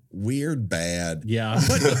also weird bad. Yeah.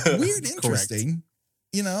 But weird interesting,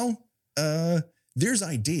 there's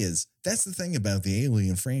ideas. That's the thing about the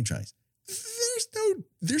Alien franchise.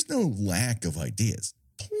 There's no lack of ideas.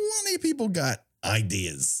 Plenty of people got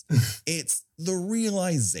ideas. It's the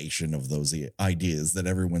realization of those ideas that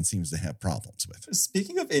everyone seems to have problems with.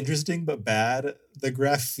 Speaking of interesting but bad, the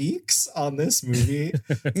graphics on this movie,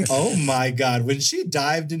 oh my God, when she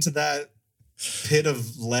dived into that pit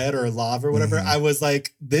of lead or lava or whatever, I was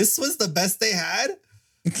like, this was the best they had?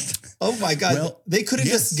 Oh my God. Well, they couldn't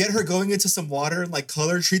just get her going into some water and like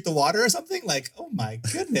color treat the water or something? Like, oh my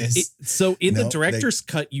goodness. So in the director's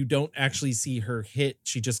cut, you don't actually see her hit.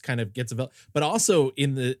 She just kind of gets about, but also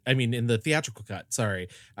in the theatrical cut, sorry.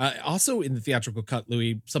 Also in the theatrical cut,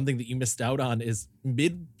 Louis, something that you missed out on is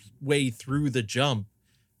midway through the jump,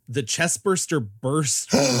 the chest burster bursts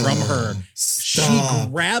from her. She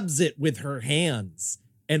grabs it with her hands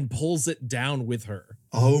and pulls it down with her.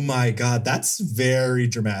 Oh my God, that's very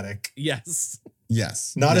dramatic. Yes.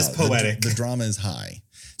 Not as poetic. The drama is high.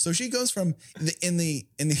 So she goes from in the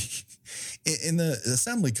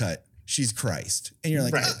assembly cut, she's Christ, and you're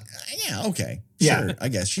like, right. Yeah, okay, yeah, sure, I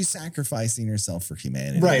guess she's sacrificing herself for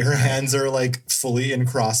humanity. Right, her hands are like fully in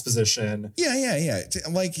cross position. Yeah.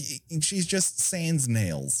 Like she's just sans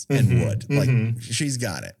nails and wood. Like she's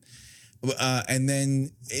got it. And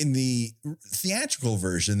then in the theatrical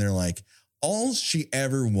version, they're like, all she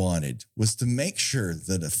ever wanted was to make sure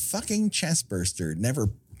that a fucking chest burster never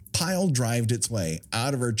pile drived its way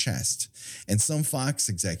out of her chest. And some Fox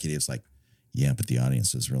executives like, yeah, but the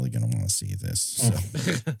audience is really going to want to see this.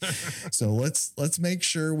 So, let's make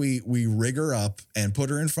sure we rig her up and put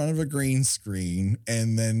her in front of a green screen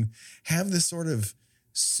and then have this sort of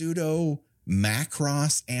pseudo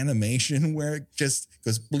Macross animation where it just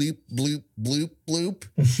goes bloop, bloop, bloop, bloop.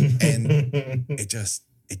 And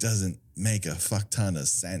it doesn't make a fuck ton of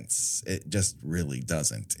sense. It just really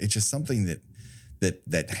doesn't. It's just something that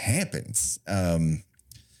happens.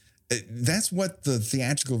 That's what the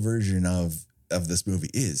theatrical version of this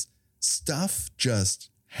movie is. Stuff just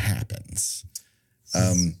happens.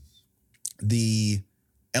 The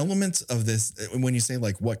elements of this, when you say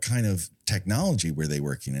like what kind of technology were they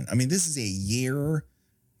working in? I mean, this is a year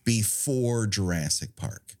before Jurassic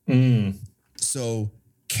Park. So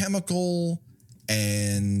chemical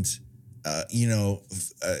and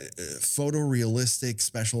photorealistic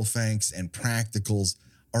special effects and practicals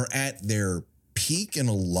are at their peak in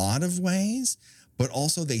a lot of ways, but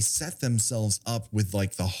also they set themselves up with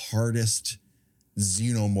like the hardest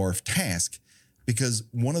xenomorph task, because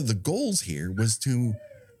one of the goals here was to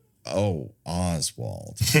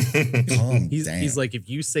Oswald, calm down. He's like, if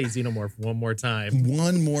you say xenomorph one more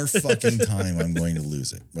fucking time, I'm going to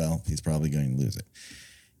lose it. Well, he's probably going to lose it.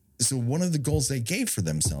 So one of the goals they gave for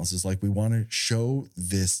themselves is like, we want to show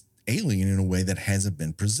this alien in a way that hasn't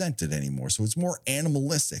been presented anymore. So it's more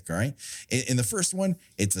animalistic, all right? In the first one,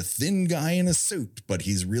 it's a thin guy in a suit, but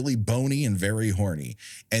he's really bony and very horny.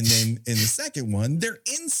 And then in the second one, they're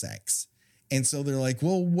insects. And so they're like,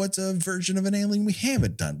 well, what's a version of an alien we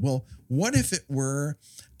haven't done? Well, what if it were,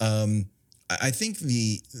 I think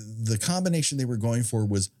the combination they were going for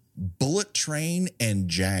was bullet train and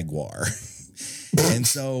jaguar. And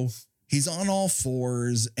so he's on all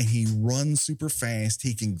fours and he runs super fast.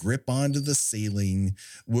 He can grip onto the ceiling.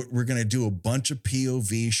 We're going to do a bunch of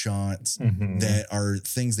POV shots that are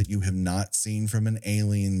things that you have not seen from an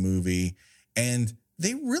alien movie. And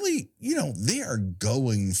they really, they are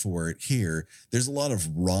going for it here. There's a lot of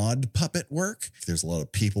rod puppet work. There's a lot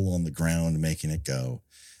of people on the ground making it go,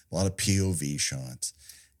 a lot of POV shots.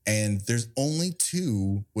 And there's only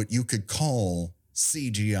 2 what you could call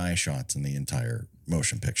CGI shots in the entire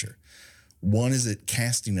motion picture. One is it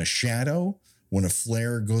casting a shadow when a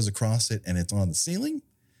flare goes across it and it's on the ceiling.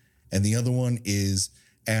 And the other one is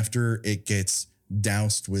after it gets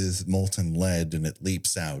doused with molten lead and it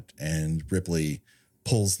leaps out and Ripley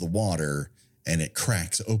pulls the water and it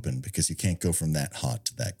cracks open because you can't go from that hot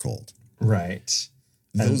to that cold. Right.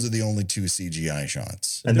 Those are the only 2 CGI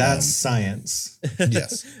shots. And that's science.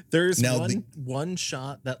 Yes. There's Now, one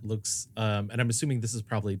shot that looks, and I'm assuming this is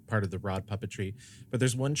probably part of the rod puppetry, but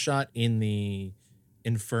there's one shot in the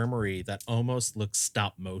infirmary that almost looks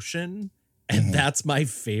stop motion. And that's my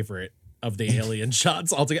favorite of the alien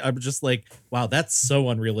shots altogether. I'm just like, wow, that's so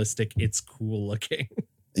unrealistic. It's cool looking.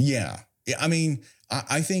 Yeah. I mean,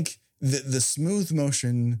 I think the smooth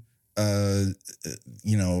motion,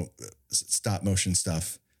 stop motion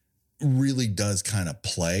stuff really does kind of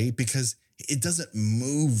play because it doesn't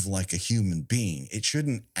move like a human being. It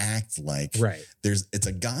shouldn't act like it's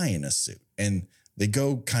a guy in a suit, and they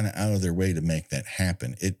go kind of out of their way to make that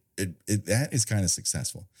happen. It that is kind of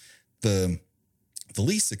successful. The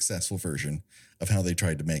least successful version of how they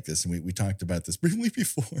tried to make this, and we talked about this briefly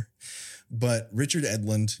before, but Richard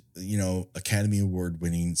Edlund, Academy Award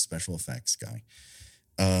winning special effects guy,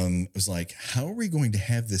 was like, how are we going to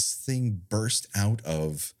have this thing burst out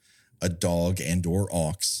of a dog and or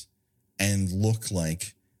ox and look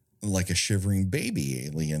like a shivering baby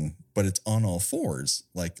alien, but it's on all fours,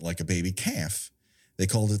 like a baby calf? They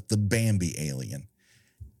called it the Bambi alien.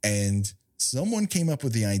 And someone came up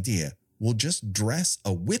with the idea, we'll just dress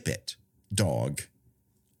a whippet dog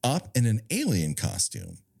up in an alien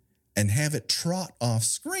costume and have it trot off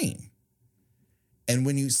screen. And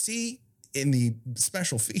when you see in the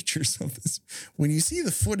special features of this, when you see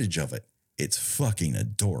the footage of it, it's fucking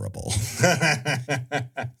adorable.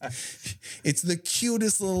 It's the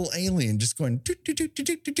cutest little alien just going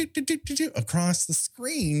across the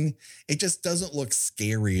screen. It just doesn't look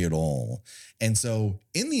scary at all. And so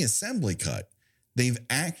in the assembly cut,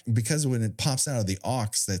 because when it pops out of the aux,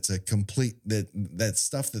 that's a complete, that's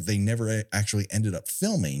stuff that they never actually ended up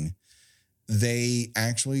filming. They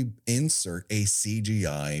actually insert a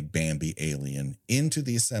CGI Bambi alien into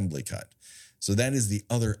the assembly cut. So that is the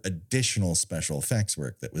other additional special effects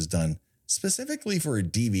work that was done specifically for a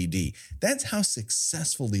DVD. That's how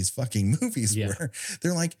successful these fucking movies were.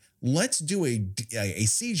 They're like, let's do a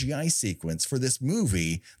CGI sequence for this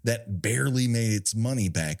movie that barely made its money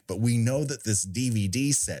back, but we know that this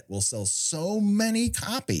DVD set will sell so many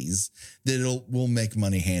copies that will make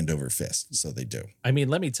money hand over fist. So they do. I mean,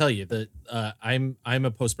 let me tell you that I'm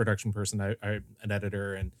a post-production person. I'm an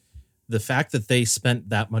editor, and the fact that they spent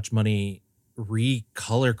that much money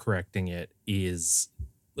recolor correcting it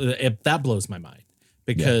that blows my mind,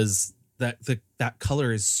 because that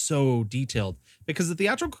color is so detailed, because the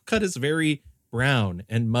theatrical cut is very brown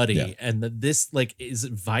and muddy, and this is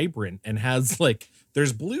vibrant and has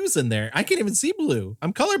there's blues in there. I can't even see blue.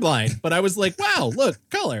 I'm colorblind, but I was like, wow, look,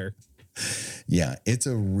 color. Yeah, it's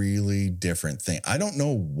a really different thing. I don't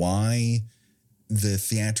know why the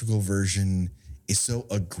theatrical version is so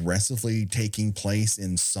aggressively taking place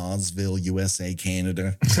in Sawsville, USA,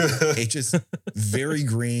 Canada. It's just very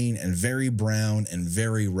green and very brown and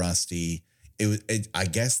very rusty. I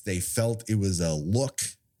guess they felt it was a look,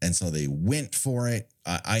 and so they went for it.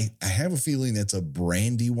 I have a feeling that's a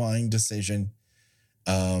Brandywine decision,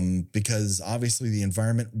 because obviously the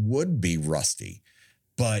environment would be rusty,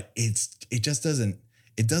 but it just doesn't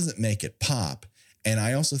make it pop. And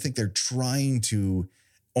I also think they're trying to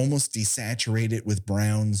almost desaturate it with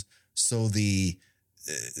browns, so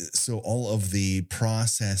all of the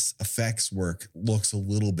process effects work looks a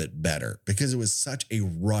little bit better, because it was such a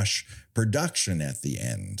rush production at the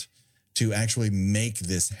end to actually make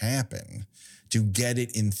this happen, to get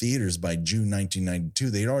it in theaters by June 1992.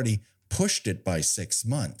 They'd already pushed it by 6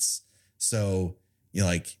 months. So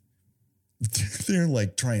they're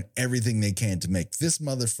trying everything they can to make this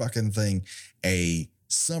motherfucking thing a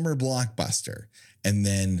summer blockbuster. And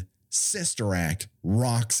then Sister Act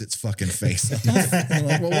rocks its fucking face off.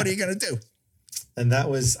 Well, what are you going to do? And that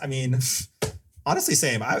was, honestly,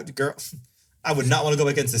 same. I would not want to go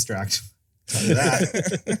back against Sister Act. Tell you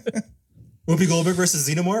that. Whoopi Goldberg versus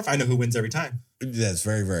Xenomorph. I know who wins every time. That's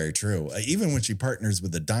very, very true. Even when she partners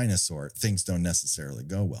with a dinosaur, things don't necessarily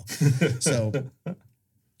go well. So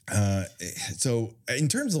in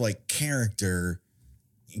terms of character,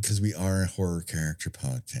 because we are a horror character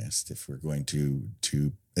podcast, if we're going to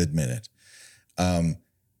admit it,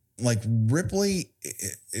 Like Ripley,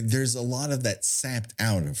 there's a lot of that sapped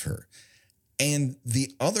out of her. And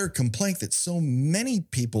the other complaint that so many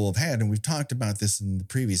people have had, and we've talked about this in the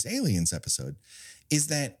previous Aliens episode, is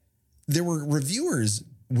that there were reviewers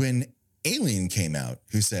when Alien came out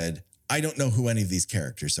who said, I don't know who any of these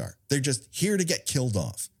characters are. They're just here to get killed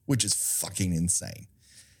off, which is fucking insane.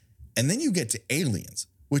 And then you get to Aliens,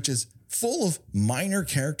 which is full of minor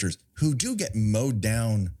characters who do get mowed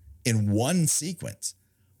down in one sequence.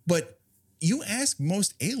 But you ask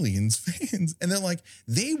most Aliens fans, and they're like,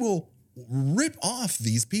 they will rip off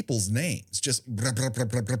these people's names, just blah, blah, blah,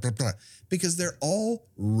 blah, blah, blah, blah, because they're all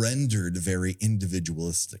rendered very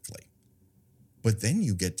individualistically. But then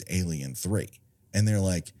you get to Alien 3, and they're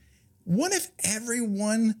like, what if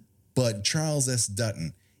everyone but Charles S.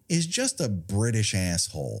 Dutton is just a British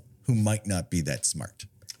asshole who might not be that smart?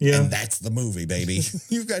 Yeah. And that's the movie, baby.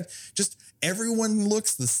 You've got just everyone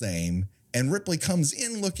looks the same, and Ripley comes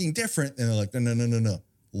in looking different, and they're like, no.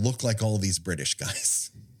 Look like all these British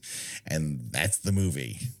guys. And that's the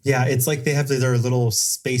movie. Yeah, it's like they have their little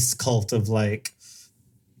space cult of like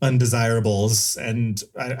undesirables, and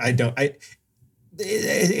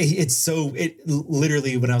it's so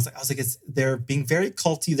literally when I was like they're being very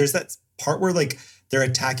culty. There's that part where like they're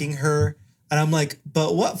attacking her, and I'm like,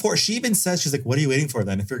 but what for? She even says, she's like, what are you waiting for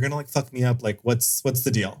then? If you're gonna like fuck me up, like what's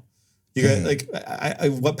the deal? You guys like,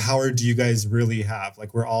 what power do you guys really have?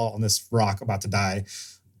 Like, we're all on this rock about to die.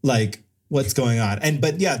 Like, what's going on?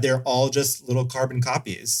 But yeah, they're all just little carbon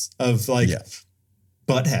copies of like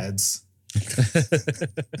butt heads.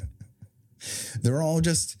 They're all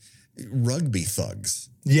just rugby thugs.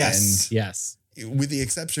 Yes. And yes. With the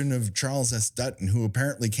exception of Charles S. Dutton, who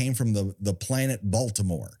apparently came from the planet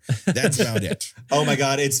Baltimore. That's about it. Oh my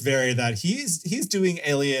God. It's very that he's doing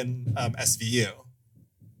Alien SVU.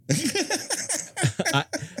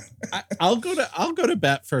 I'll go to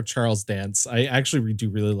bat for Charles Dance. I actually do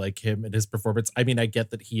really like him and his performance. I mean, I get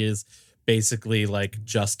that he is basically like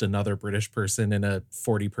just another British person in a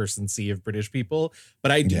 40-person sea of British people,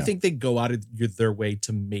 but I do think they go out of their way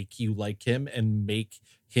to make you like him and make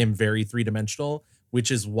him very three-dimensional,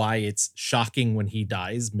 which is why it's shocking when he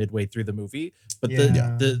dies midway through the movie. But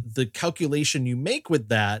the calculation you make with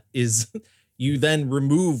that is you then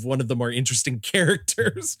remove one of the more interesting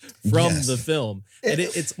characters from the film. And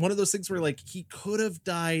it's one of those things where like he could have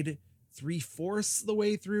died 3/4 the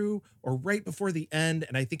way through or right before the end,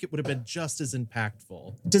 and I think it would have been just as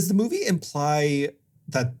impactful. Does the movie imply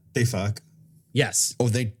that they fuck? Yes. Oh,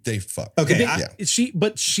 they fuck. Okay.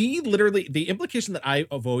 She literally, the implication that I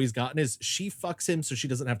have always gotten is she fucks him so she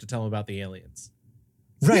doesn't have to tell him about the aliens.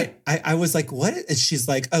 Right. I was like, what? And she's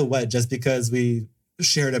like, oh, what? Just because we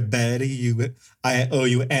shared a bed, I owe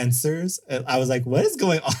you answers. And I was like, what is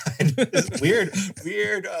going on? weird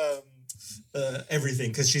everything.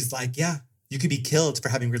 Because she's like, yeah, you could be killed for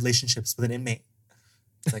having relationships with an inmate.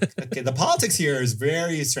 It's like, okay, the politics here is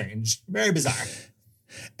very strange, very bizarre.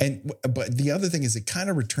 But the other thing is it kind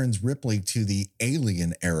of returns Ripley to the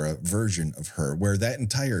Alien era version of her, where that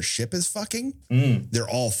entire ship is fucking. They're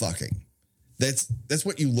all fucking. That's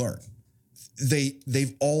what you learn.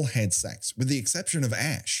 They've all had sex, with the exception of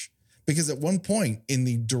Ash, because at one point in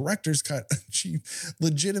the director's cut, she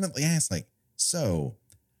legitimately asked, like, so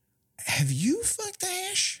have you fucked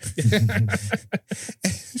Ash? And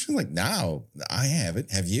she's like, no, I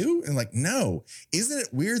haven't. Have you? And like, no. Isn't it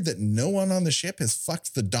weird that no one on the ship has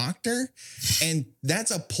fucked the doctor? And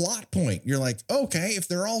that's a plot point. You're like, okay, if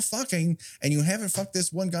they're all fucking and you haven't fucked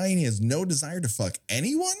this one guy and he has no desire to fuck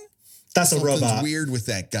anyone, that's a robot. Weird with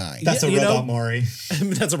that guy. That's a robot, Maury.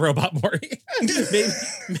 That's a robot, Maury.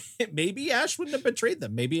 maybe Ash wouldn't have betrayed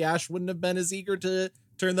them. Maybe Ash wouldn't have been as eager to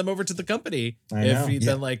turn them over to the company if he'd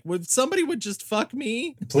been like, "Would somebody would just fuck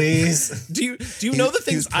me, please?" Do you know the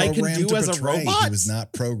things I can do as a robot? He was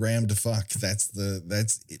not programmed to fuck.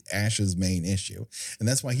 That's Ash's main issue, and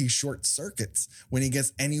that's why he short circuits when he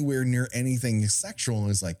gets anywhere near anything sexual.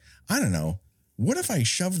 Is like, I don't know. What if I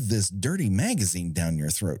shoved this dirty magazine down your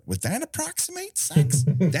throat? Would that approximate sex?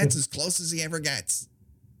 That's as close as he ever gets.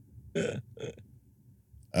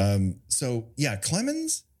 So yeah,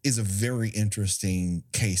 Clemens is a very interesting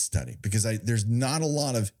case study because there's not a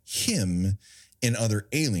lot of him in other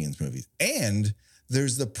Aliens movies. And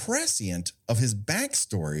there's the prescient of his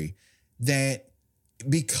backstory that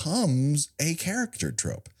becomes a character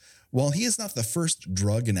trope. While he is not the first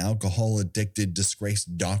drug and alcohol addicted,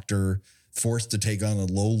 disgraced doctor forced to take on a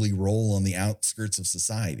lowly role on the outskirts of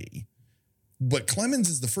society, but Clemens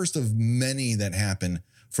is the first of many that happen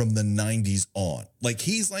from the 90s on. Like,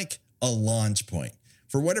 he's like a launch point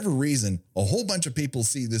for whatever reason, a whole bunch of people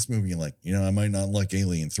see this movie and like, I might not like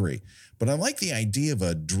Alien 3, but I like the idea of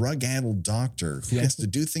a drug-addled doctor who has to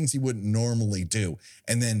do things he wouldn't normally do.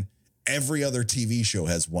 And then every other TV show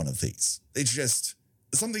has one of these. It's just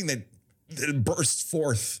something that bursts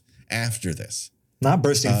forth after this. Not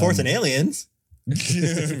bursting forth in Aliens.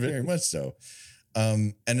 Very much so.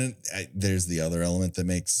 And then there's the other element that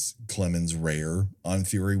makes Clemens rare on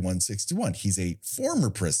Fury 161. He's a former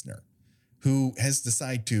prisoner who has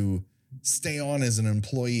decided to stay on as an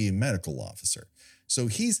employee and medical officer. So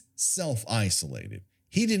he's self-isolated.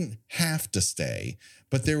 He didn't have to stay,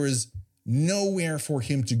 but there was nowhere for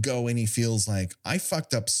him to go. And he feels like, I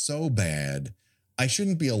fucked up so bad, I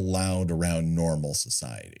shouldn't be allowed around normal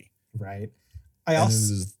society. Right. I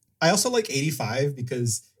also like 85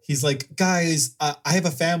 because he's like, guys, I have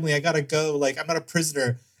a family. I got to go. Like, I'm not a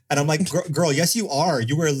prisoner. And I'm like, girl, yes, you are.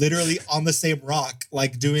 You were literally on the same rock,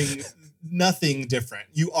 like doing nothing different.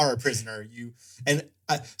 You are a prisoner.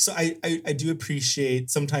 So I do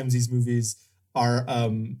appreciate sometimes these movies are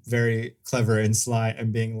very clever and sly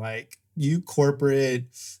and being like, you corporate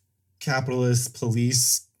capitalist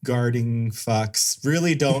police guarding fucks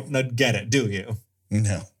really don't get it, do you?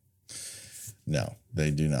 No,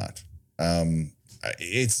 they do not. And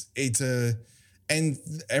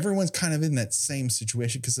everyone's kind of in that same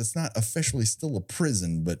situation because it's not officially still a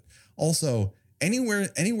prison, but also anywhere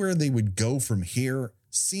they would go from here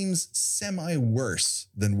seems semi worse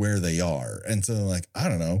than where they are. And so they're like, I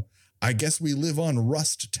don't know, I guess we live on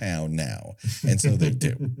Rust Town now. And so they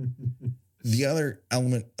do. The other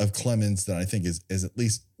element of Clemens that I think is at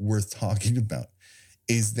least worth talking about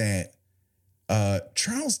is that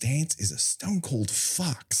Charles Dance is a stone cold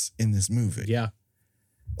fox in this movie. Yeah.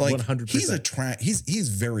 Like 100%. He's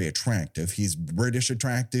very attractive. He's British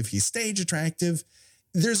attractive. He's stage attractive.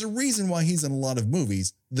 There's a reason why he's in a lot of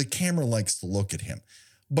movies. The camera likes to look at him,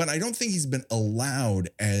 but I don't think he's been allowed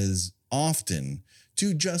as often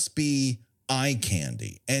to just be eye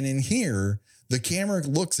candy. And in here, the camera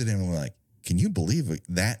looks at him and like, can you believe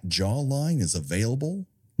that jawline is available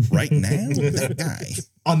right now? That guy.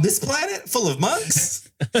 On this planet full of monks?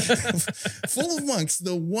 Full of monks.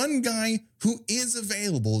 The one guy who is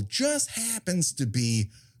available just happens to be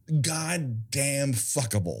goddamn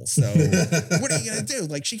fuckable. So what are you going to do?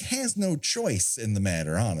 Like, she has no choice in the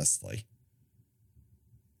matter, honestly.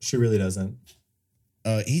 She really doesn't.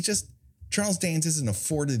 Charles Dance isn't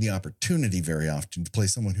afforded the opportunity very often to play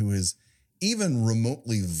someone who is even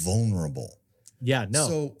remotely vulnerable. Yeah, no.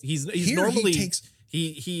 So he's normally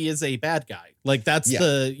he is a bad guy. Like that's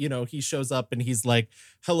he shows up and he's like,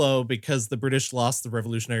 hello, because the British lost the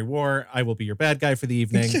Revolutionary War, I will be your bad guy for the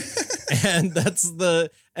evening. and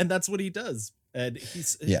that's what he does. And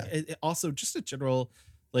he's also just a general,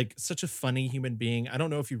 like such a funny human being. I don't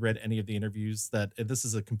know if you read any of the interviews that this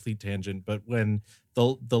is a complete tangent, but when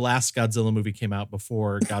the last Godzilla movie came out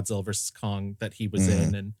before Godzilla versus Kong that he was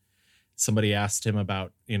in, and somebody asked him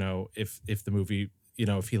about, if the movie,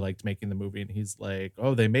 if he liked making the movie, and he's like,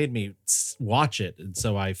 oh, they made me watch it. And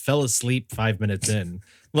so I fell asleep 5 minutes in.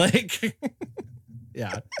 Like,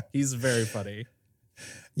 yeah, he's very funny.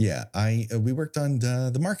 Yeah. We worked on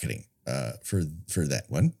the marketing for that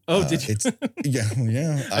one. Oh, did you?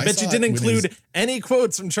 Yeah. I bet you didn't include any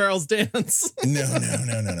quotes from Charles Dance.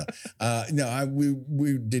 No.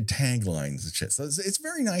 We did taglines and shit. So it's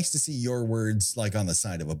very nice to see your words like on the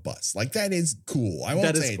side of a bus. Like that is cool. I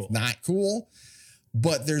won't say it's not cool,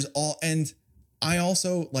 but there's and I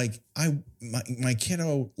also my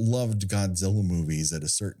kiddo loved Godzilla movies at a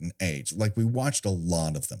certain age. Like we watched a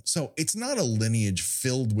lot of them. So it's not a lineage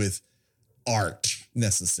filled with art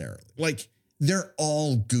necessarily. Like they're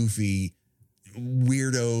all goofy,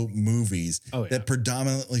 weirdo movies that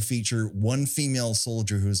predominantly feature one female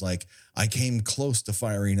soldier who's like, I came close to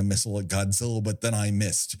firing a missile at Godzilla, but then I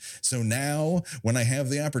missed. So now when I have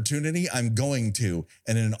the opportunity, I'm going to.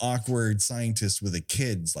 And an awkward scientist with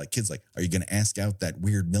kid's like, are you going to ask out that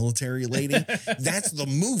weird military lady? That's the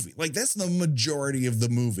movie. Like that's the majority of the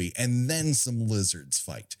movie. And then some lizards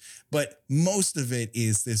fight. But most of it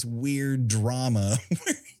is this weird drama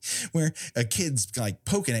where a kid's like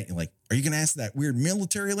poking at you like, are you going to ask that weird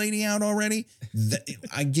military lady out already?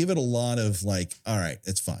 I give it a lot of like, all right,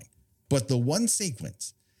 it's fine. But the one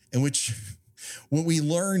sequence in which what we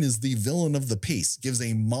learn is the villain of the piece gives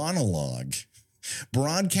a monologue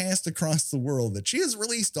broadcast across the world that she has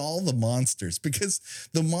released all the monsters because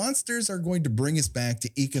the monsters are going to bring us back to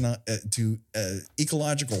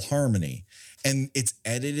ecological harmony. And it's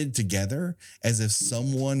edited together as if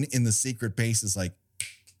someone in the secret base is like,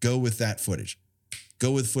 go with that footage.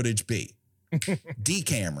 Go with footage B. D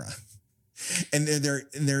camera. And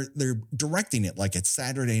they're directing it like it's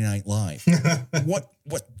Saturday Night Live.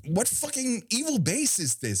 What fucking evil base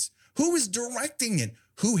is this? Who is directing it?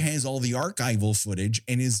 Who has all the archival footage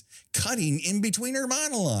and is cutting in between her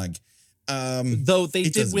monologue? Though they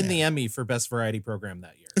did win the Emmy for Best Variety Program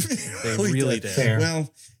that year. They really did. Fair.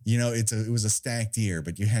 Well, it was a stacked year,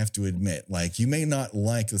 but you have to admit, like, you may not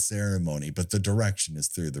like the ceremony, but the direction is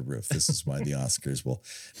through the roof. This is why the Oscars will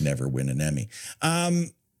never win an Emmy.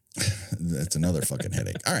 That's another fucking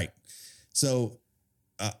headache. All right. So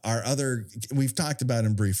we've talked about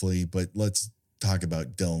him briefly, but let's talk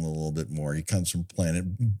about Dylan a little bit more. He comes from Planet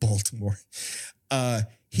Baltimore.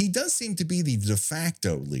 He does seem to be the de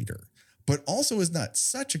facto leader, but also is not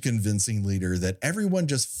such a convincing leader that everyone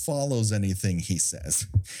just follows anything he says.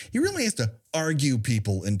 He really has to argue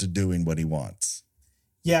people into doing what he wants.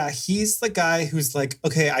 Yeah, he's the guy who's like,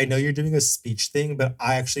 okay, I know you're doing a speech thing, but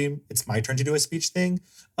it's my turn to do a speech thing.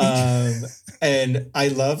 And I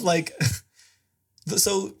love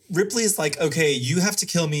so Ripley's like, okay, you have to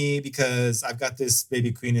kill me because I've got this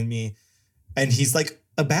baby queen in me. And he's like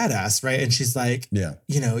a badass, right? And she's like, yeah,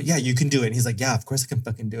 you can do it. And he's like, yeah, of course I can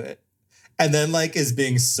fucking do it. And then like is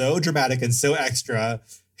being so dramatic and so extra,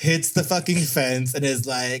 hits the fucking fence and is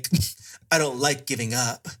like, I don't like giving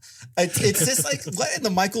up. It's just like, what in the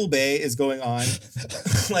Michael Bay is going on?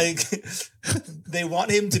 Like, they want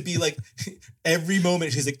him to be like, every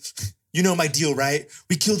moment she's like, you know my deal, right?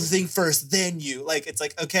 We kill the thing first, then you. Like, it's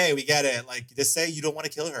like, okay, we get it. Like, just say you don't want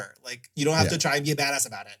to kill her. Like, you don't have to try and be a badass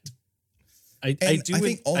about it. I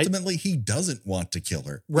think ultimately he doesn't want to kill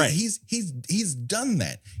her. Right. He's done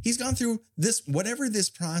that. He's gone through this, whatever this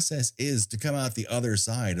process is to come out the other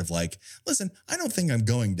side of like, listen, I don't think I'm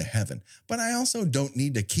going to heaven, but I also don't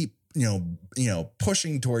need to keep,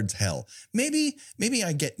 pushing towards hell. Maybe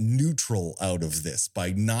I get neutral out of this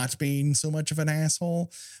by not being so much of an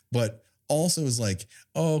asshole, but also is like,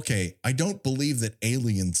 oh, okay, I don't believe that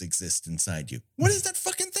aliens exist inside you. What is that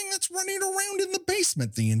fucking thing that's running around in the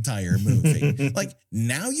basement the entire movie? Like,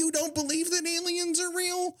 now you don't believe that aliens are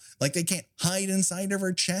real? Like, they can't hide inside of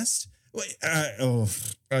her chest? Wait, I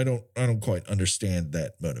don't quite understand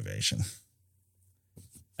that motivation.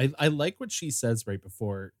 I like what she says right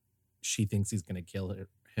before she thinks he's going to kill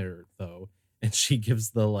her, though. And she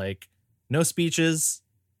gives the, like, no speeches,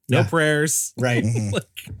 no prayers. Right. Like,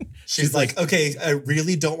 she's like, okay, I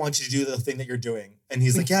really don't want you to do the thing that you're doing. And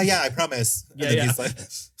he's like, yeah, I promise. And then he's like,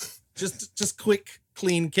 just quick,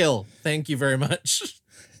 clean kill. Thank you very much.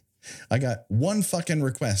 I got one fucking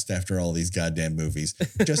request after all these goddamn movies.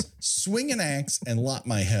 Just swing an axe and lop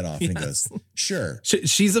my head off. And he goes, sure.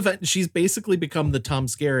 She's basically become the Tom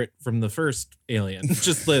Skerritt from the first Alien.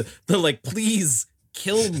 Just the like, please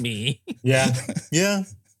kill me. Yeah.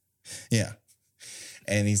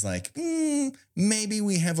 And he's like, maybe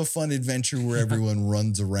we have a fun adventure where everyone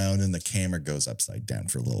runs around and the camera goes upside down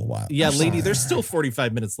for a little while. Yeah, lady, there's still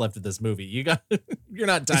 45 minutes left of this movie. You're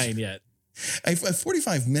not dying yet.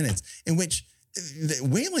 45 minutes in which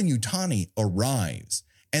Weyland Yutani arrives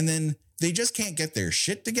and then they just can't get their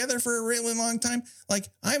shit together for a really long time. Like,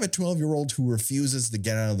 I have a 12-year-old who refuses to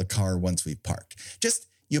get out of the car once we park. Just,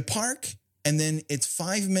 you park, and then it's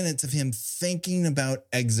 5 minutes of him thinking about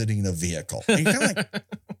exiting a vehicle. And you're kind of like,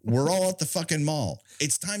 we're all at the fucking mall.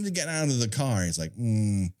 It's time to get out of the car. He's like,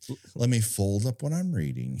 let me fold up what I'm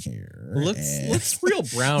reading here. Looks real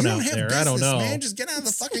brown out there. Business, I don't know. Man, just get out of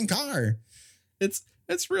the fucking car.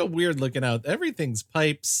 It's real weird looking out. Everything's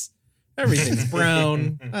pipes. Everything's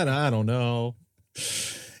brown. I don't know.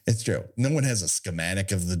 It's true. No one has a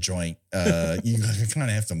schematic of the joint. You kind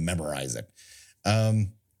of have to memorize it. I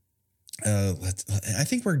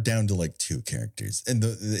think we're down to like two characters. And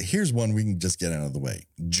here's one we can just get out of the way.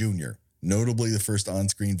 Junior, notably the first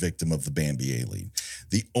on-screen victim of the Bambi alien.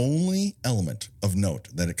 The only element of note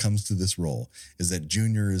that it comes to this role is that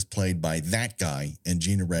Junior is played by that guy in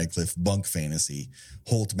Gina Radcliffe bunk fantasy,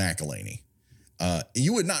 Holt McElhaney.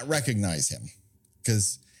 You would not recognize him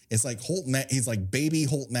because it's like he's like baby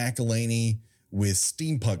Holt McElhaney with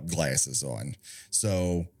steampunk glasses on.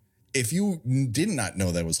 So if you did not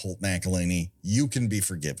know that was Holt McElhaney, you can be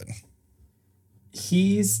forgiven.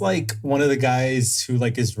 He's like one of the guys who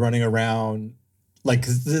like is running around. Like,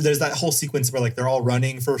 there's that whole sequence where like they're all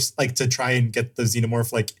running for like to try and get the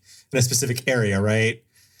xenomorph like in a specific area, right?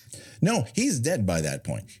 No, he's dead by that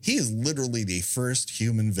point. He is literally the first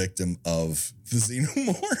human victim of the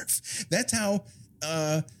xenomorph. That's how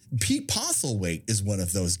Pete Postlethwaite is one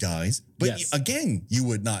of those guys. But yes. Again, you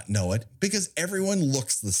would not know it because everyone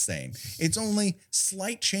looks the same. It's only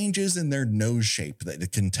slight changes in their nose shape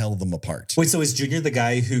that can tell them apart. Wait, so is Junior the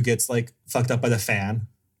guy who gets like fucked up by the fan?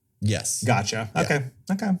 Yes. Gotcha. Yeah.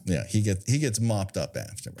 Okay. Yeah, he gets mopped up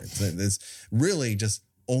afterwards. It's really just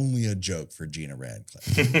only a joke for Gina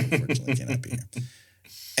Radcliffe. Unfortunately, cannot be here.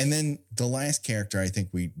 And then the last character I think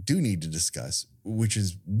we do need to discuss, which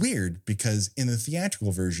is weird because in the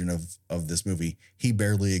theatrical version of this movie, he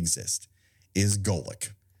barely exists, is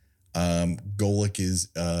Golik. Golik is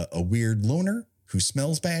a weird loner who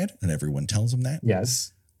smells bad, and everyone tells him that.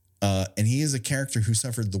 Yes. And he is a character who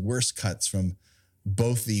suffered the worst cuts from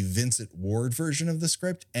both the Vincent Ward version of the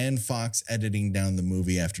script and Fox editing down the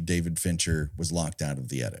movie after David Fincher was locked out of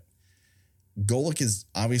the edit. Golik is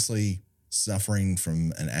obviously suffering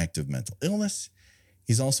from an active mental illness.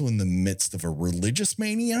 He's also in the midst of a religious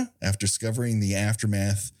mania after discovering the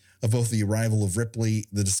aftermath of both the arrival of Ripley,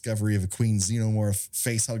 the discovery of a Queen Xenomorph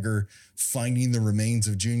facehugger, finding the remains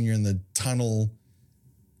of Junior in the tunnel.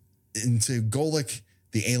 Into Golik,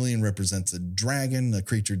 the alien represents a dragon, a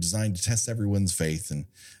creature designed to test everyone's faith and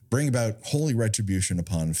bring about holy retribution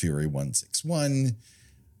upon Fury 161.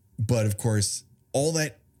 But of course, all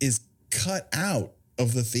that is cut out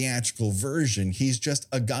of the theatrical version. He's just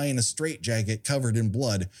a guy in a straitjacket covered in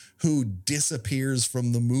blood who disappears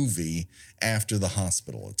from the movie after the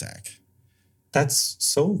hospital attack. That's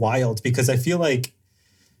so wild because I feel like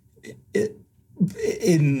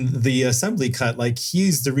in the assembly cut, like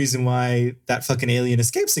he's the reason why that fucking alien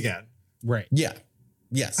escapes again. Right. Yeah.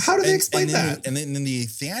 Yes. How do they explain that? And then in the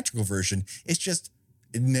theatrical version, it's just,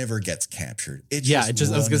 it never gets captured. I was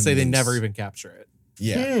going to say they never even capture it.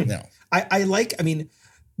 Yeah. No. I mean,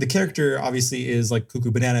 the character obviously is like Cuckoo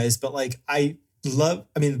Bananas, but like, I love,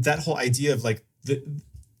 that whole idea of like,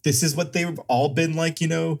 this is what they've all been like,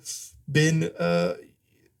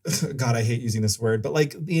 God, I hate using this word, but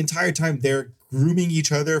like the entire time they're grooming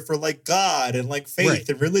each other for like God and like faith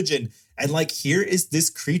and religion. And like, here is this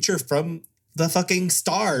creature from the fucking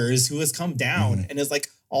stars who has come down and is like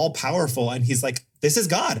all powerful. And he's like, this is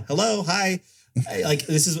God. Hello. Hi. Like,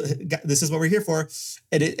 this is what we're here for.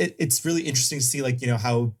 And it's really interesting to see like,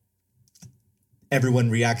 how everyone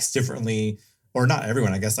reacts differently, or not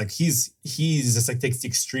everyone, I guess. Like he's just like takes the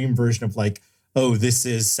extreme version of like, oh, this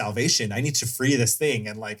is salvation. I need to free this thing.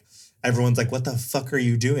 And like, everyone's like, what the fuck are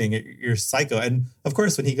you doing? You're psycho. And of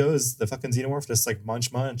course, when he goes, the fucking xenomorph just like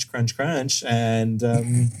munch, munch, crunch, crunch.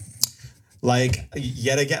 And like,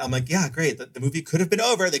 yet again, I'm like, yeah, great. The movie could have been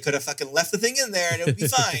over. They could have fucking left the thing in there and it would be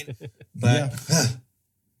fine. But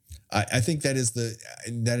I think that is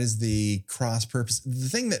the cross purpose. The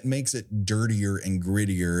thing that makes it dirtier and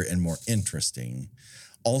grittier and more interesting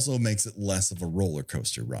also makes it less of a roller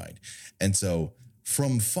coaster ride. And so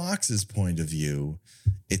from Fox's point of view,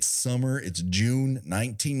 it's summer, it's June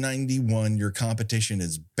 1991. Your competition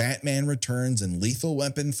is Batman Returns and Lethal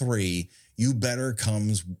Weapon 3. You Better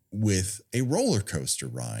comes with a roller coaster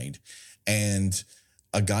ride. And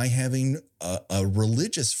a guy having a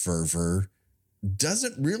religious fervor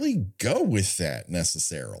doesn't really go with that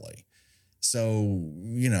necessarily. So,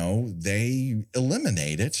 they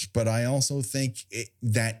eliminate it, but I also think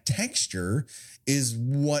that texture is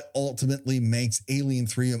what ultimately makes Alien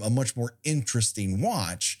 3 a much more interesting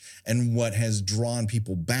watch and what has drawn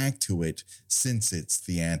people back to it since its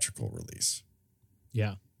theatrical release.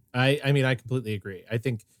 Yeah. I completely agree. I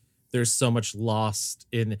think there's so much lost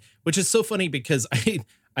in, which is so funny because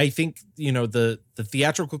I think, the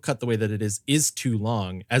theatrical cut, the way that it is too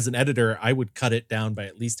long. As an editor, I would cut it down by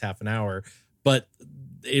at least half an hour, but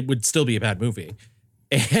it would still be a bad movie.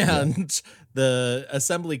 And the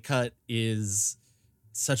assembly cut is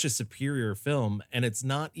such a superior film. And it's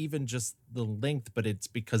not even just the length, but it's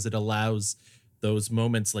because it allows those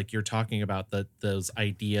moments like you're talking about, those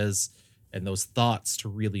ideas and those thoughts to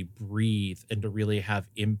really breathe and to really have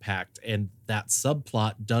impact. And that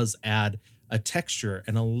subplot does add a texture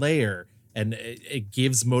and a layer, and it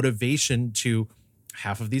gives motivation to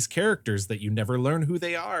half of these characters that you never learn who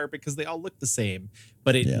they are because they all look the same,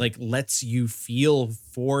 but it like lets you feel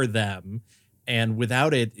for them. And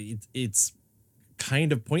without it, it's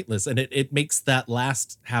kind of pointless. And it makes that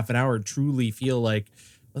last half an hour truly feel like,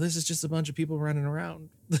 well, this is just a bunch of people running around.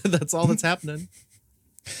 That's all that's happening.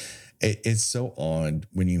 It's so odd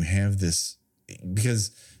when you have this,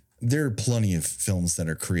 because there are plenty of films that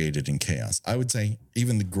are created in chaos. I would say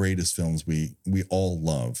even the greatest films we all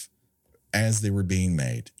love, as they were being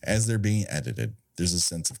made, as they're being edited, there's a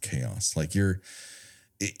sense of chaos. Like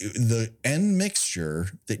the end mixture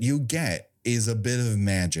that you get is a bit of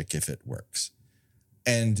magic if it works.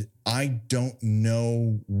 And I don't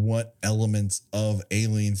know what elements of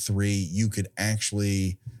Alien 3 you could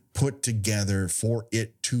actually put together for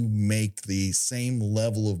it to make the same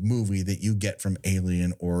level of movie that you get from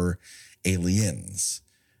Alien or Aliens.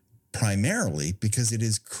 primarily because it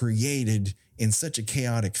is created in such a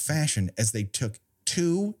chaotic fashion as they took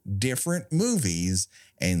two different movies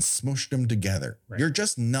and smushed them together. Right. You're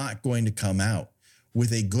just not going to come out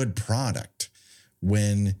with a good product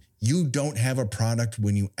when you don't have a product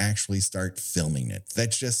when you actually start filming it.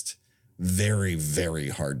 That's just very, very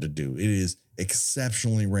hard to do. It is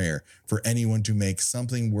exceptionally rare for anyone to make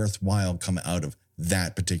something worthwhile come out of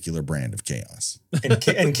that particular brand of chaos.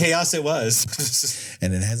 And chaos it was.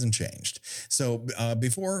 And it hasn't changed. So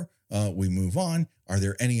before we move on, are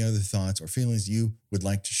there any other thoughts or feelings you would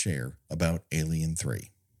like to share about Alien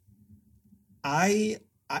 3? I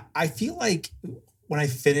feel like when I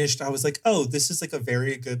finished, I was like, oh, this is like a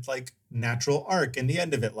very good, like, natural arc in the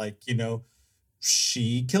end of it. Like, you know,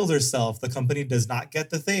 she killed herself. The company does not get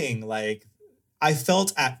the thing. Like, I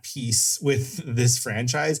felt at peace with this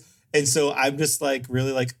franchise. And so I'm just like,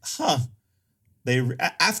 really like, they,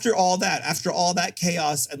 after all that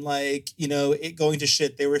chaos and, like, you know, it going to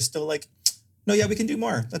shit, they were still like, no, yeah, we can do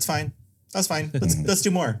more. That's fine. That's fine. Let's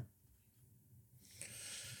do more.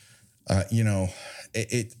 You know,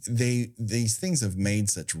 these things have made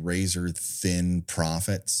such razor thin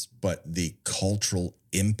profits, but the cultural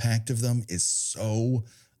impact of them is so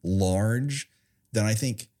large that I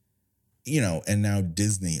think, you know, and now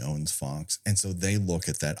Disney owns Fox. And so they look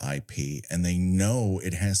at that IP and they know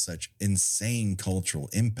it has such insane cultural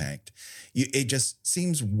impact. It just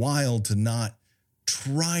seems wild to not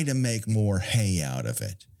try to make more hay out of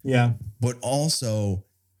it. Yeah. But also,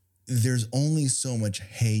 there's only so much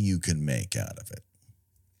hay you can make out of it.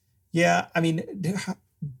 Yeah, I mean,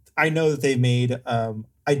 I know that they made,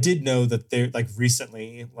 I did know that they're, like,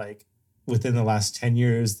 recently, like, within the last 10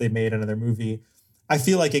 years, they made another movie. I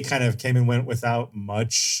feel like it kind of came and went without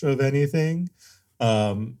much of anything.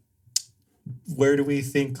 Where do we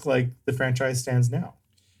think, like, the franchise stands now?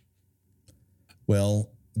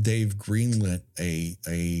 Well, they've greenlit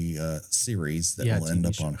a series that will end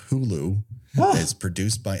up on Hulu. It's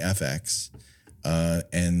produced by FX.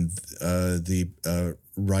 And the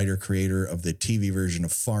writer-creator of the TV version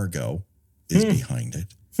of Fargo is behind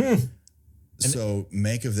it. So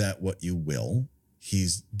make of that what you will.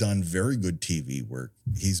 He's done very good TV work.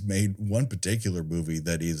 He's made one particular movie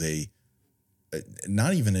that is a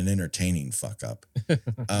not even an entertaining fuck up.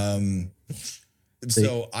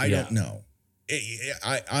 So I don't know.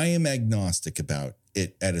 I am agnostic about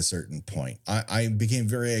it at a certain point. I became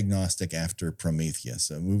very agnostic after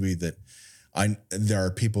Prometheus, a movie that there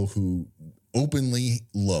are people who openly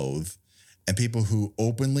loathe and people who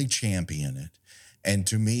openly champion it. And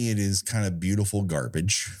to me, it is kind of beautiful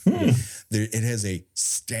garbage. It has a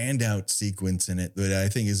standout sequence in it that I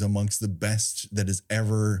think is amongst the best that is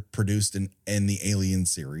ever produced in the Alien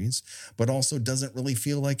series, but also doesn't really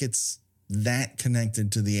feel like it's that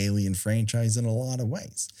connected to the Alien franchise in a lot of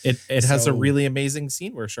ways. It has a really amazing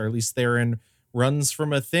scene where Charlize Theron runs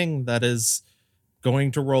from a thing that is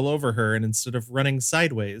going to roll over her, and instead of running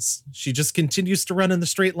sideways, she just continues to run in the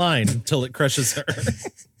straight line until it crushes her.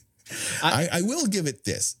 I will give it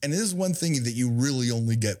this, and this is one thing that you really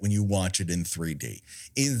only get when you watch it in 3D,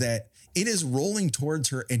 is that it is rolling towards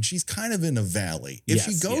her and she's kind of in a valley. If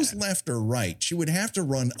she goes left or right, she would have to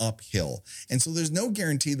run uphill. And so there's no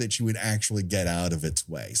guarantee that she would actually get out of its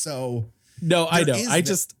way. So no, I know.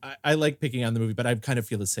 I like picking on the movie, but I kind of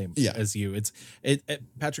feel the same as you.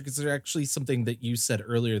 Patrick, is there actually something that you said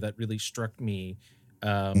earlier that really struck me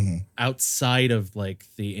outside of, like,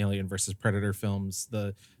 the Alien versus Predator films?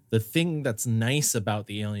 The thing that's nice about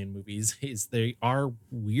the Alien movies is they are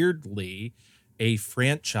weirdly a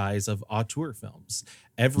franchise of auteur films.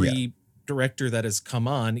 Every director that has come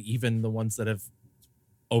on, even the ones that have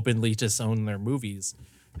openly disowned their movies,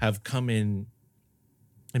 have come in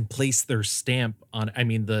and placed their stamp on. I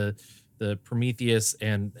mean, the Prometheus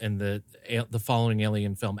and the following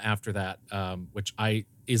Alien film after that, which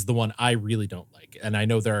is the one I really don't like, and I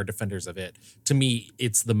know there are defenders of it. To me,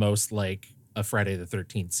 it's the most like a Friday the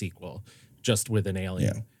 13th sequel, just with an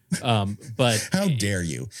alien. But how dare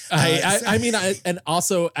you? I mean, and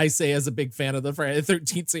also I say, as a big fan of the Friday the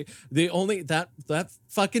 13th, that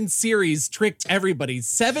fucking series tricked everybody.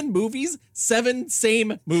 7 movies, 7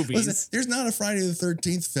 same movies. Listen, there's not a Friday the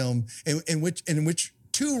 13th film in which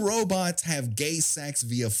 2 robots have gay sex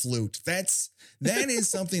via flute. That is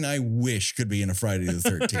something I wish could be in a Friday the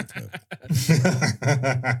 13th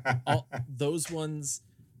movie. All those ones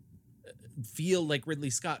feel like Ridley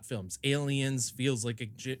Scott films. Aliens feels like a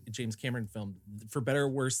James Cameron film. For better or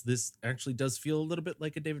worse, this actually does feel a little bit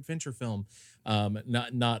like a David Fincher film.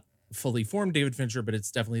 Not fully formed David Fincher, but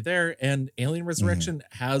it's definitely there. And Alien Resurrection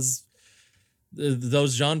has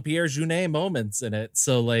those Jean-Pierre Jeunet moments in it.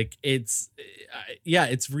 So like it's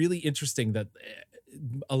really interesting that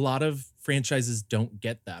a lot of franchises don't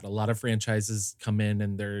get that. A lot of franchises come in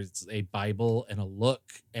and there's a Bible and a look,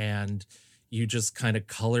 and you just kind of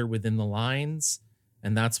color within the lines,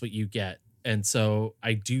 and that's what you get. And so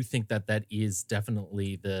I do think that that is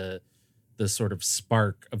definitely the sort of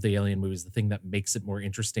spark of the Alien movies. The thing that makes it more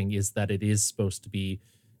interesting is that it is supposed to be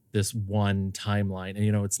this one timeline.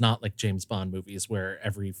 And, it's not like James Bond movies where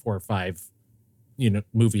every 4 or 5,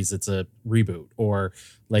 movies, it's a reboot, or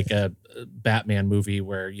like a Batman movie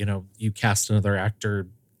where, you cast another actor,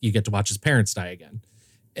 you get to watch his parents die again.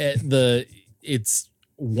 It's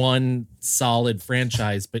one solid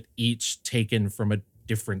franchise, but each taken from a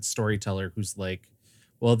different storyteller who's like,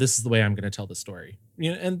 well, this is the way I'm going to tell the story,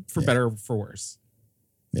 and for better or for worse.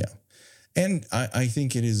 Yeah. And I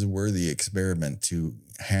think it is a worthy experiment to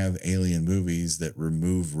have Alien movies that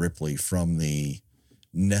remove Ripley from the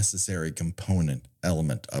necessary component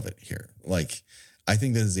element of it here. Like, I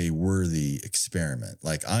think that is a worthy experiment.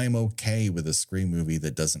 Like, I'm okay with a Scream movie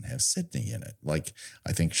that doesn't have Sydney in it. Like,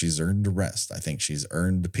 I think she's earned a rest. I think she's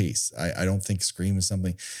earned a peace. I don't think Scream is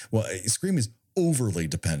something... Well, Scream is overly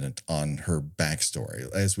dependent on her backstory.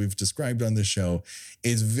 As we've described on this show,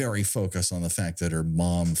 is very focused on the fact that her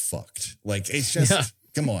mom fucked. Like, it's just...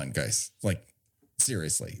 Come on, guys. Like,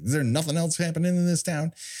 seriously. Is there nothing else happening in this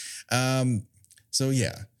town? So,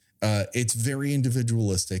 yeah. It's very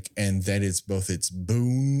individualistic, and that is both its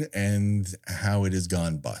boon and how it has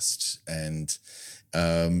gone bust. And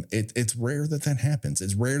it's rare that happens.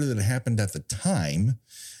 It's rare that it happened at the time.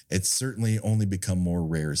 It's certainly only become more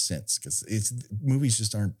rare since, because movies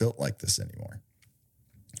just aren't built like this anymore.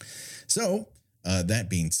 So, that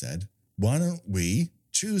being said, why don't we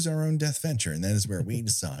choose our own death venture? And that is where we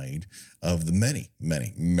decide of the many,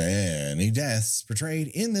 many, many deaths portrayed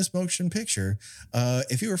in this motion picture.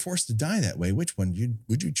 If you were forced to die that way, which one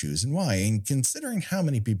would you choose and why? And considering how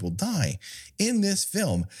many people die in this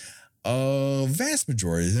film, a vast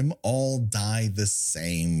majority of them all die the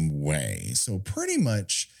same way. So pretty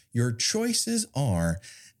much your choices are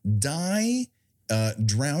die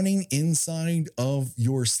drowning inside of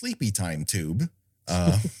your sleepy time tube,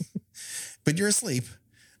 but you're asleep,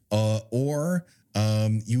 or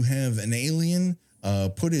you have an alien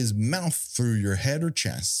put his mouth through your head or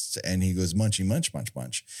chest and he goes munchy, munch, munch,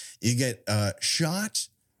 munch. You get shot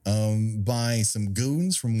by some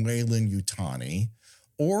goons from Weyland-Yutani,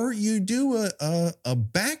 or you do a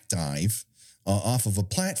back dive off of a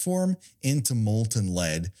platform into molten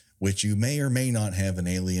lead, which you may or may not have an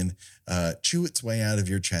alien chew its way out of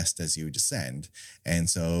your chest as you descend. And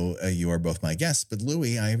so you are both my guests. But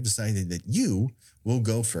Louis, I have decided that you will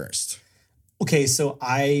go first. Okay, so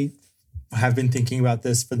I have been thinking about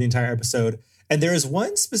this for the entire episode. And there is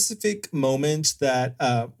one specific moment that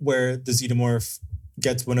where the Xenomorph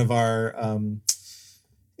gets one of our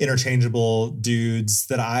interchangeable dudes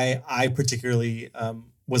that I particularly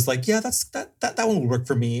was like, yeah, that one would work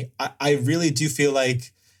for me. I really do feel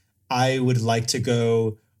like I would like to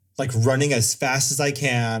go like running as fast as I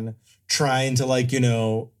can, trying to like,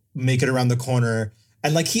 make it around the corner.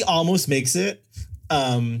 And like he almost makes it.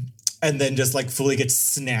 And then just like fully gets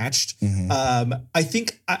snatched. Mm-hmm. I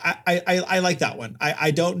think I like that one.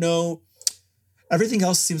 I don't know. Everything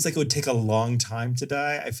else seems like it would take a long time to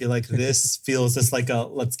die. I feel like this feels just like a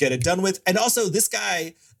let's get it done with. And also this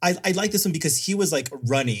guy, I like this one because he was like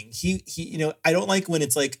running. He I don't like when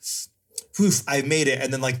it's like, poof, I made it,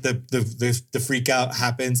 and then like the freak out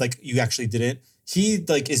happens, like you actually didn't. He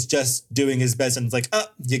like is just doing his best, and it's like, oh,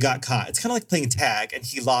 you got caught. It's kind of like playing tag, and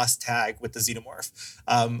he lost tag with the Xenomorph.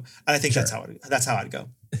 And I think Sure. that's how I'd go.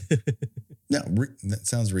 No, that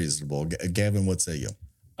sounds reasonable. Gavin, what say you?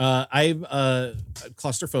 I'm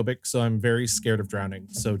claustrophobic, so I'm very scared of drowning.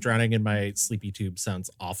 So drowning in my sleepy tube sounds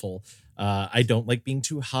awful. I don't like being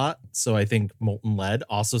too hot, so I think molten lead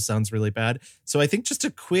also sounds really bad. So I think just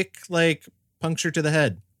a quick like puncture to the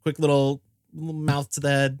head, quick little mouth to the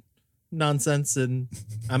head nonsense, and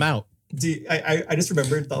I'm out. I just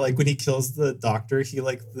remembered that like when he kills the doctor, he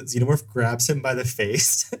like the Xenomorph grabs him by the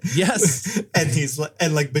face. Yes. And he's like,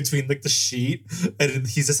 and like between like the sheet, and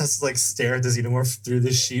he just has to like stare at the Xenomorph through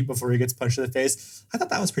the sheet before he gets punched in the face. I thought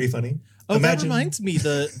that was pretty funny. Oh, that reminds me,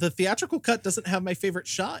 the theatrical cut doesn't have my favorite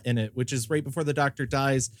shot in it, which is right before the doctor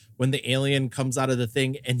dies when the alien comes out of the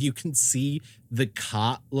thing and you can see the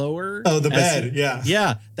cot lower. Oh, the bed. Yeah.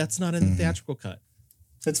 Yeah. That's not in the theatrical cut.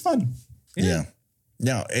 That's fun. Yeah.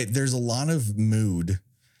 No, there's a lot of mood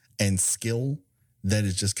and skill that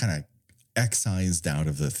is just kind of excised out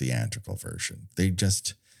of the theatrical version. They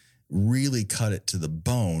just really cut it to the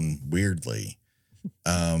bone weirdly.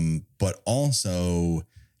 but also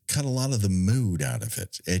cut a lot of the mood out of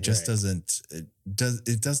it. It just does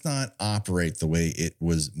not operate the way it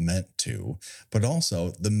was meant to, but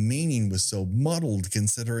also the meaning was so muddled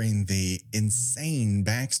considering the insane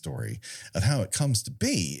backstory of how it comes to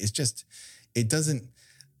be. It's just, it doesn't,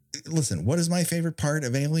 listen, what is my favorite part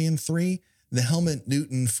of Alien 3? The Helmut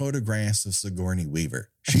Newton photographs of Sigourney Weaver.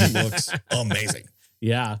 She looks amazing.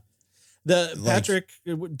 Yeah. Patrick,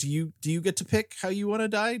 do you get to pick how you want to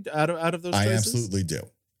die out of those choices? I absolutely do.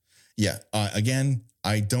 Yeah. Again,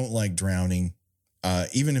 I don't like drowning.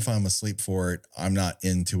 Even if I'm asleep for it, I'm not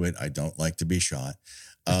into it. I don't like to be shot.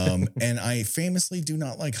 And I famously do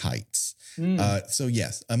not like heights. So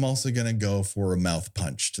yes, I'm also going to go for a mouth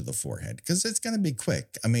punch to the forehead because it's going to be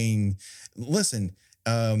quick. I mean, listen,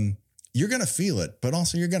 you're going to feel it, but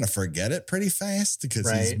also you're going to forget it pretty fast because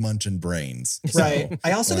he's munching brains. Right. So,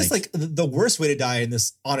 I also just like the worst way to die in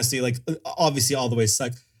this, honestly, like obviously all the ways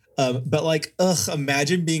suck. But like,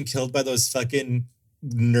 imagine being killed by those fucking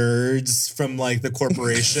nerds from like the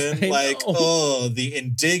corporation. Like, the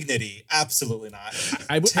indignity. Absolutely not.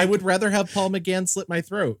 I would rather have Paul McGann slit my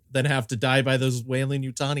throat than have to die by those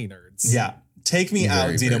Weyland-Yutani nerds. Yeah. Take me out,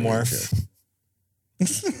 Xenomorph.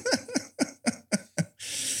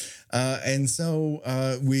 And so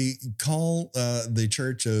we call the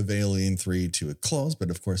Church of Alien 3 to a close. But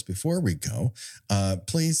of course, before we go,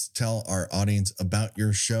 please tell our audience about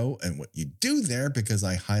your show and what you do there, because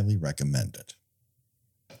I highly recommend it.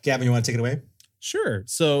 Gavin, you want to take it away? Sure.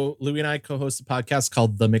 So Louis and I co-host a podcast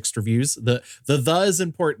called The Mixed Reviews. The is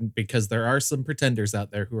important because there are some pretenders out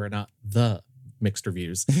there who are not the Mixed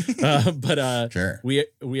Reviews. But sure.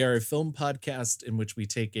 We are a film podcast in which we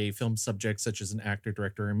take a film subject such as an actor,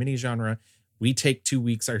 director, or mini genre. We take 2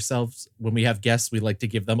 weeks ourselves. When we have guests, we like to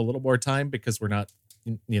give them a little more time because we're not,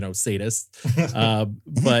 sadists.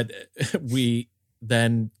 But we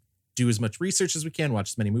then do as much research as we can,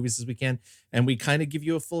 watch as many movies as we can, and we kind of give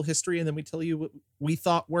you a full history, and then we tell you what we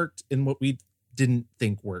thought worked and what we didn't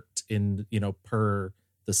think worked in, per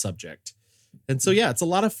the subject. And so, yeah, it's a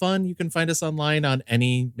lot of fun. You can find us online on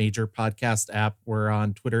any major podcast app. We're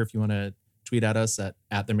on Twitter if you want to tweet at us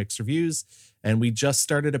at The Mixed Reviews. And we just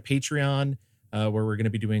started a Patreon where we're going to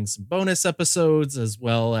be doing some bonus episodes as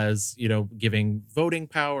well as, giving voting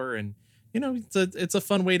power. And, it's a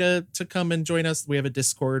fun way to come and join us. We have a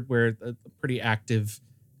Discord where pretty active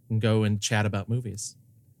and go and chat about movies.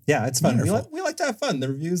 Yeah, it's fun. We like to have fun. The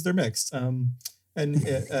reviews, they're mixed.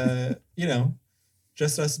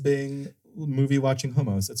 Just us being movie watching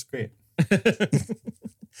homos. It's great.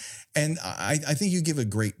 And I think you give a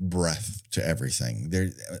great breadth to everything.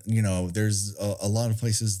 There's a lot of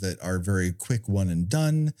places that are very quick one and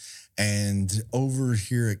done. And over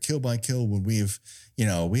here at Kill by Kill, when we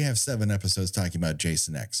have 7 episodes talking about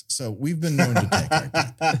Jason X. So we've been known to take our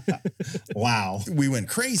time. Wow. We went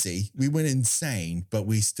crazy. We went insane, but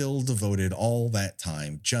we still devoted all that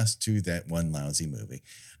time just to that one lousy movie.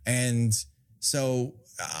 And so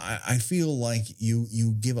I feel like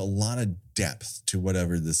you give a lot of depth to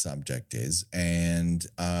whatever the subject is. And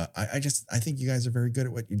I think you guys are very good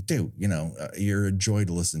at what you do. You're a joy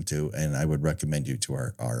to listen to, and I would recommend you to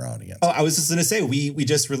our audience. Oh, I was just going to say, we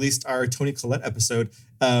just released our Toni Collette episode,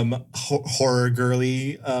 horror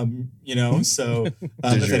girly, so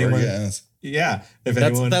if anyone... Yes. Yeah.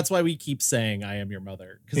 That's why we keep saying I am your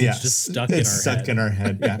mother, because it's just stuck in our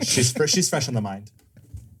head. Yeah. She's fresh on the mind.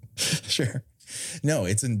 Sure. No,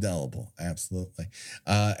 it's indelible. Absolutely.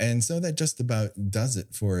 And so that just about does it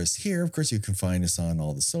for us here. Of course, you can find us on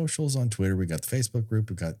all the socials. On Twitter, we got the Facebook group.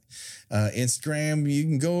 We got Instagram. You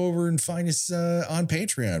can go over and find us on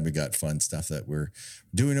Patreon. We got fun stuff that we're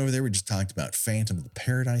doing over there. We just talked about Phantom of the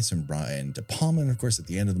Paradise and Brian De Palma. And of course, at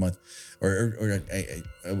the end of the month, or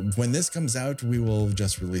when this comes out, we will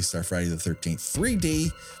just release our Friday the 13th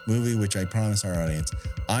 3D movie, which I promise our audience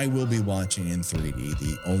I will be watching in 3D.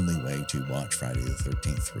 The only way to watch Friday the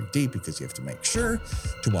 13th 3D, because you have to make sure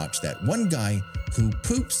to watch that one guy who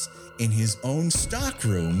poops in his own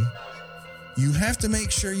stockroom. You have to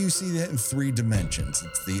make sure you see that in 3 dimensions.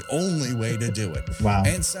 It's the only way to do it. Wow.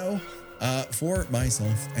 And so for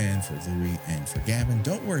myself and for Louis and for Gavin,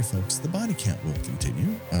 don't worry, folks. The body count will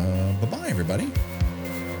continue. Bye-bye, everybody.